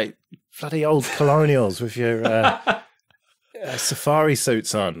two are like bloody old colonials with your safari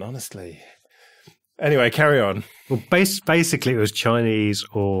suits on, honestly. Anyway, carry on. Well, basically it was Chinese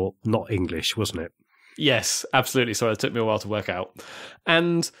or not English, wasn't it? Yes, absolutely. Sorry, it took me a while to work out.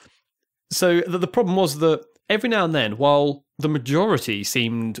 And so the problem was that every now and then, while the majority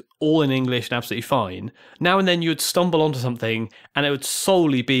seemed all in English and absolutely fine, now and then you would stumble onto something and it would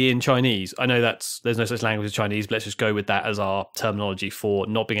solely be in Chinese. I know there's no such language as Chinese, but let's just go with that as our terminology for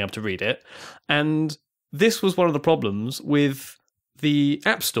not being able to read it. And this was one of the problems with the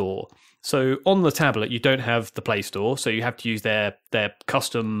App Store. So on the tablet, you don't have the Play Store, so you have to use their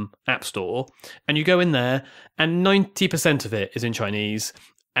custom App Store. And you go in there, and 90% of it is in Chinese,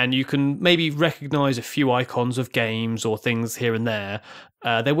 and you can maybe recognize a few icons of games or things here and there.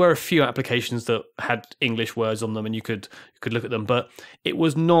 There were a few applications that had English words on them, and you could look at them, but it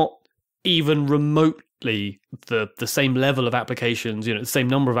was not even remotely the same level of applications, the same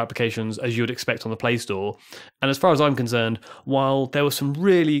number of applications as you would expect on the Play Store. And as far as I'm concerned, while there were some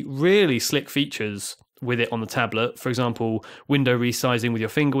really, really slick features with it on the tablet, for example, window resizing with your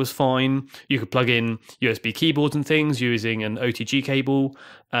finger was fine. You could plug in USB keyboards and things using an OTG cable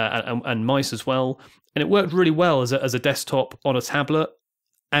and mice as well. And it worked really well as a desktop on a tablet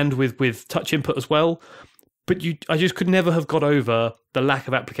and with touch input as well. But I just could never have got over the lack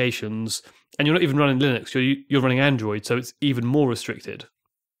of applications. And you're not even running Linux, you're running Android, so it's even more restricted.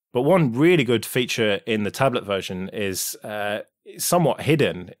 But one really good feature in the tablet version is somewhat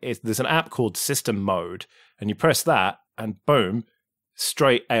hidden. There's an app called System Mode, and you press that, and boom,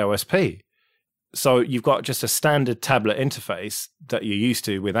 straight AOSP. So you've got just a standard tablet interface that you're used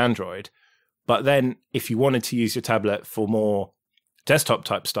to with Android. But then if you wanted to use your tablet for more desktop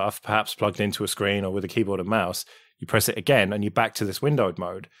type stuff, perhaps plugged into a screen or with a keyboard and mouse, you press it again and you're back to this windowed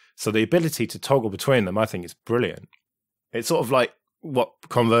mode. So the ability to toggle between them, I think, is brilliant. It's sort of like what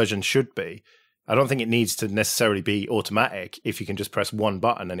conversion should be. I don't think it needs to necessarily be automatic if you can just press one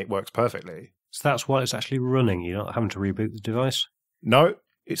button and it works perfectly. So that's why it's actually running. You're not having to reboot the device? No,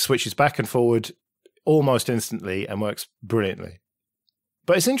 it switches back and forward almost instantly and works brilliantly.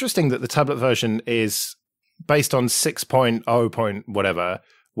 But it's interesting that the tablet version is based on 6.0 point whatever,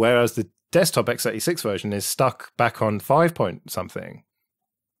 whereas the desktop x86 version is stuck back on 5 point something.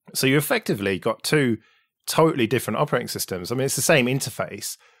 So you effectively got two totally different operating systems. I mean, it's the same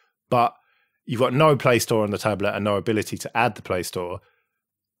interface, but you've got no Play Store on the tablet and no ability to add the Play Store,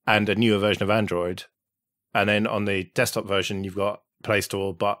 and a newer version of Android. And then on the desktop version, you've got Play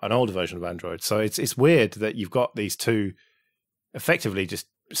Store, but an older version of Android. So it's weird that you've got these two effectively just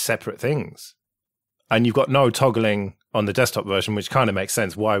separate things. And you've got no toggling on the desktop version, which kind of makes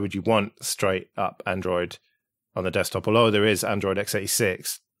sense. Why would you want straight up Android on the desktop? Although there is Android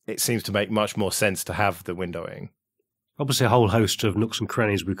x86, it seems to make much more sense to have the windowing. Obviously, a whole host of nooks and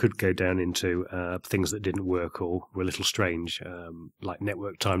crannies we could go down into, things that didn't work or were a little strange, like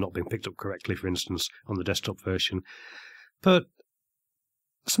network time not being picked up correctly, for instance, on the desktop version. But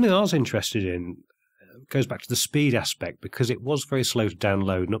something I was interested in goes back to the speed aspect, because it was very slow to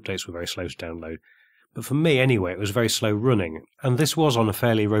download and updates were very slow to download. But for me, anyway, it was very slow running. And this was on a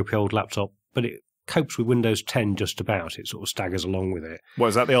fairly ropey old laptop, but it copes with Windows 10 just about. It sort of staggers along with it. What,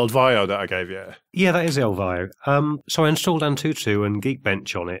 is that the old Vio that I gave you? Yeah, that is the old Vio. So I installed Antutu and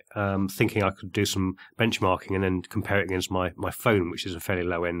Geekbench on it, thinking I could do some benchmarking and then compare it against my phone, which is a fairly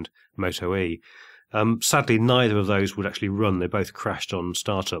low-end Moto E. Sadly, neither of those would actually run. They both crashed on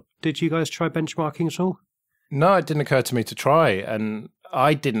startup. Did you guys try benchmarking at all? No, it didn't occur to me to try, and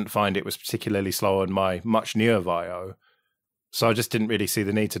I didn't find it was particularly slow on my much newer Vio, so I just didn't really see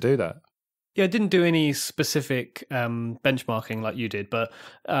the need to do that. Yeah, I didn't do any specific benchmarking like you did, but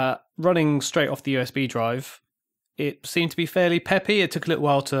running straight off the USB drive, it seemed to be fairly peppy. It took a little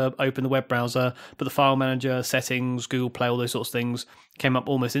while to open the web browser, but the file manager, settings, Google Play, all those sorts of things came up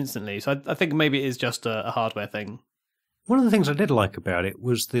almost instantly. So I think maybe it is just a hardware thing. One of the things I did like about it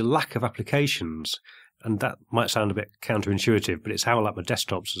was the lack of applications, and that might sound a bit counterintuitive, but it's how I like my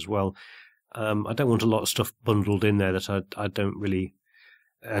desktops as well. I don't want a lot of stuff bundled in there that I don't really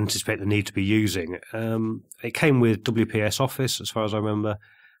anticipate the need to be using. It came with WPS Office, as far as I remember,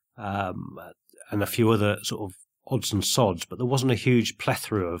 and a few other sort of odds and sods, but there wasn't a huge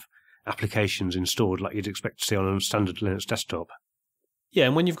plethora of applications installed like you'd expect to see on a standard Linux desktop. Yeah,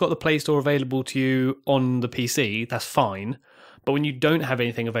 and when you've got the Play Store available to you on the PC, that's fine. But when you don't have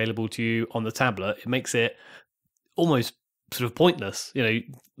anything available to you on the tablet, it makes it almost sort of pointless. You know,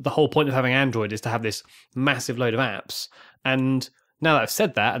 the whole point of having Android is to have this massive load of apps. And now that I've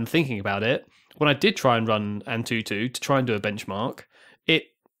said that and thinking about it, when I did try and run Antutu to try and do a benchmark, it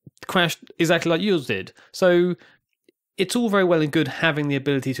crashed exactly like yours did. So it's all very well and good having the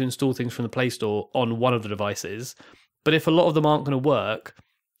ability to install things from the Play Store on one of the devices, but if a lot of them aren't going to work,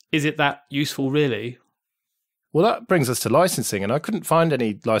 is it that useful really? Well, that brings us to licensing, and I couldn't find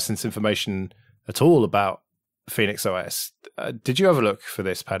any license information at all about Phoenix OS. Did you have a look for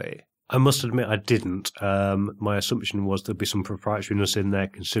this, Paddy? I must admit I didn't. My assumption was there'd be some proprietariness in there,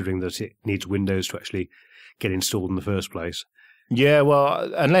 considering that it needs Windows to actually get installed in the first place. Yeah,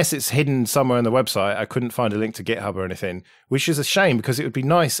 well, unless it's hidden somewhere on the website, I couldn't find a link to GitHub or anything, which is a shame because it would be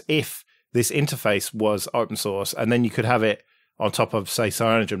nice if this interface was open source and then you could have it on top of, say,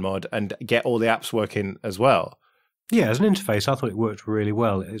 CyanogenMod and get all the apps working as well. Yeah, as an interface, I thought it worked really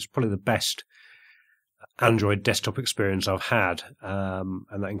well. It's probably the best Android desktop experience I've had, and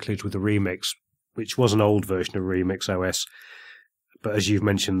that includes with the Remix, which was an old version of Remix OS. But as you've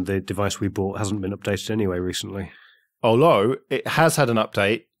mentioned, the device we bought hasn't been updated anyway recently. Although it has had an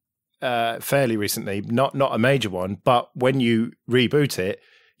update fairly recently, not a major one, but when you reboot it,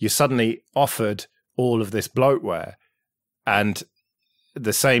 you're suddenly offered all of this bloatware. And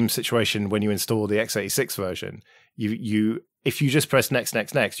the same situation when you install the x86 version. If you just press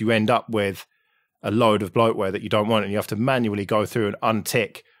next, you end up with a load of bloatware that you don't want, and you have to manually go through and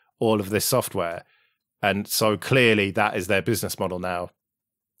untick all of this software. And so clearly that is their business model now.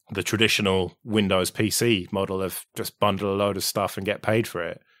 The traditional Windows PC model of just bundle a load of stuff and get paid for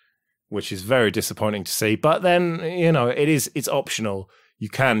it, which is very disappointing to see. But then, you know, it's optional. You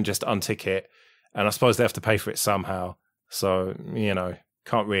can just untick it, and I suppose they have to pay for it somehow. So, you know,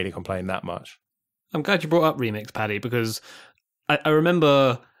 can't really complain that much. I'm glad you brought up Remix, Paddy, because I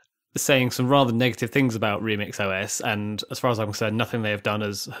remember saying some rather negative things about Remix OS, and as far as I'm concerned, nothing they have done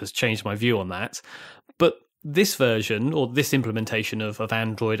has changed my view on that. But this version, or this implementation of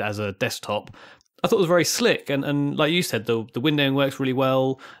Android as a desktop, I thought was very slick, and like you said, the windowing works really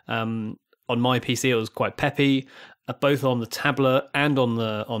well. On my PC, it was quite peppy, both on the tablet and on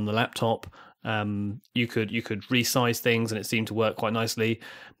the laptop. You could resize things, and it seemed to work quite nicely.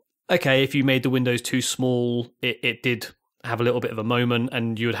 Okay, if you made the windows too small, it did have a little bit of a moment,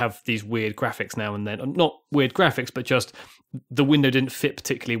 and you would have these weird graphics now and then. Not weird graphics, but just the window didn't fit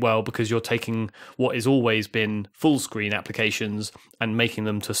particularly well because you're taking what has always been full screen applications and making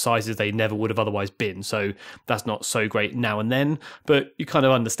them to sizes they never would have otherwise been. So that's not so great now and then, but you kind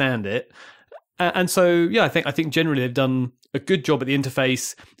of understand it. And so, yeah, I think generally they've done a good job at the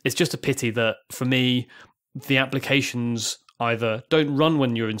interface. It's just a pity that, for me, the applications either don't run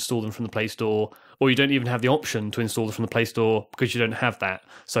when you install them from the Play Store, or you don't even have the option to install them from the Play Store because you don't have that.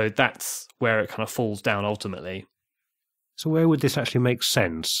 So that's where it kind of falls down ultimately. So where would this actually make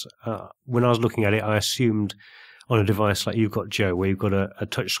sense? When I was looking at it, I assumed on a device like you've got, Joe, where you've got a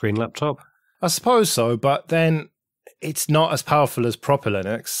touchscreen laptop. I suppose so, but then it's not as powerful as proper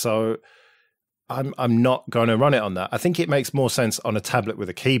Linux, so I'm not going to run it on that. I think it makes more sense on a tablet with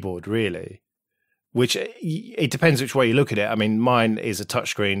a keyboard, really. Which, it depends which way you look at it. I mean, mine is a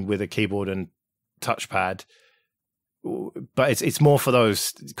touchscreen with a keyboard and touchpad, but it's more for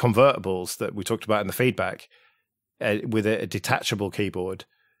those convertibles that we talked about in the feedback, with a detachable keyboard,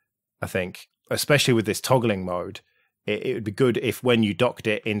 I think. Especially with this toggling mode, it would be good if when you docked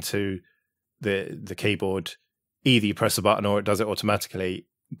it into the keyboard, either you press a button or it does it automatically,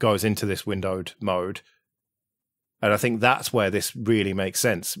 goes into this windowed mode. And I think that's where this really makes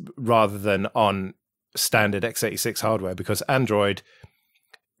sense, rather than on standard x86 hardware, because Android,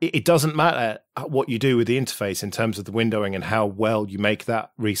 it doesn't matter what you do with the interface in terms of the windowing and how well you make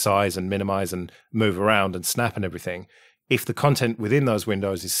that resize and minimize and move around and snap and everything. If the content within those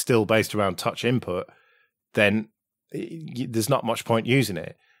windows is still based around touch input, then there's not much point using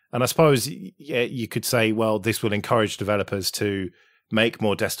it. And I suppose you could say, well, this will encourage developers to make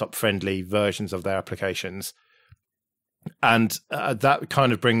more desktop-friendly versions of their applications. And that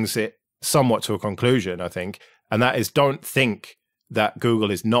kind of brings it somewhat to a conclusion, I think. And that is, don't think that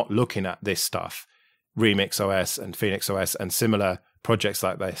Google is not looking at this stuff, Remix OS and Phoenix OS and similar projects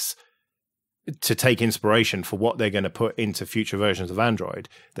like this, to take inspiration for what they're going to put into future versions of Android.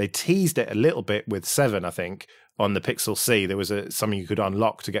 They teased it a little bit with 7, I think, on the Pixel C. There was something you could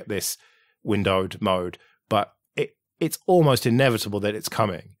unlock to get this windowed mode, but it's almost inevitable that it's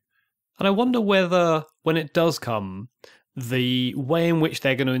coming. And I wonder whether, when it does come, the way in which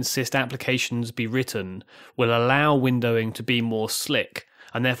they're going to insist applications be written will allow windowing to be more slick.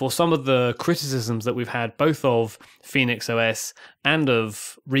 And therefore some of the criticisms that we've had both of Phoenix OS and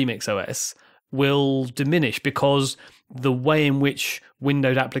of Remix OS will diminish, because the way in which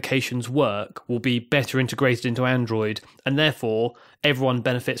windowed applications work will be better integrated into Android, and therefore everyone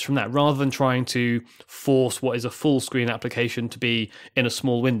benefits from that. Rather than trying to force what is a full screen application to be in a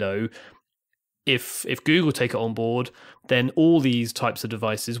small window, if Google take it on board, then all these types of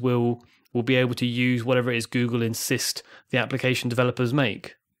devices will be able to use whatever it is Google insist the application developers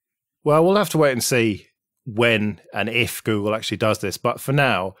make. Well, we'll have to wait and see when and if Google actually does this. But for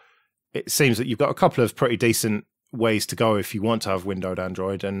now, it seems that you've got a couple of pretty decent ways to go if you want to have windowed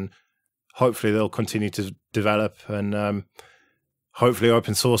Android, and hopefully they'll continue to develop and hopefully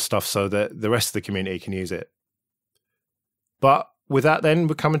open source stuff so that the rest of the community can use it. But with that, then,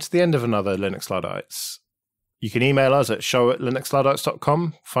 we're coming to the end of another Linux Luddites. You can email us at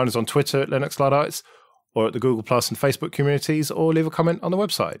show@linuxluddites.com, find us on Twitter at Linux Luddites, or at the Google Plus and Facebook communities, or leave a comment on the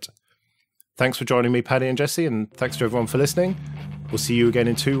website. Thanks for joining me, Paddy and Jesse, and thanks to everyone for listening. We'll see you again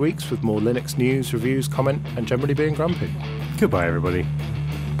in 2 weeks with more Linux news, reviews, comment, and generally being grumpy. Goodbye, everybody.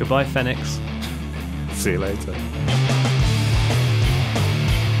 Goodbye, Phoenix. See you later.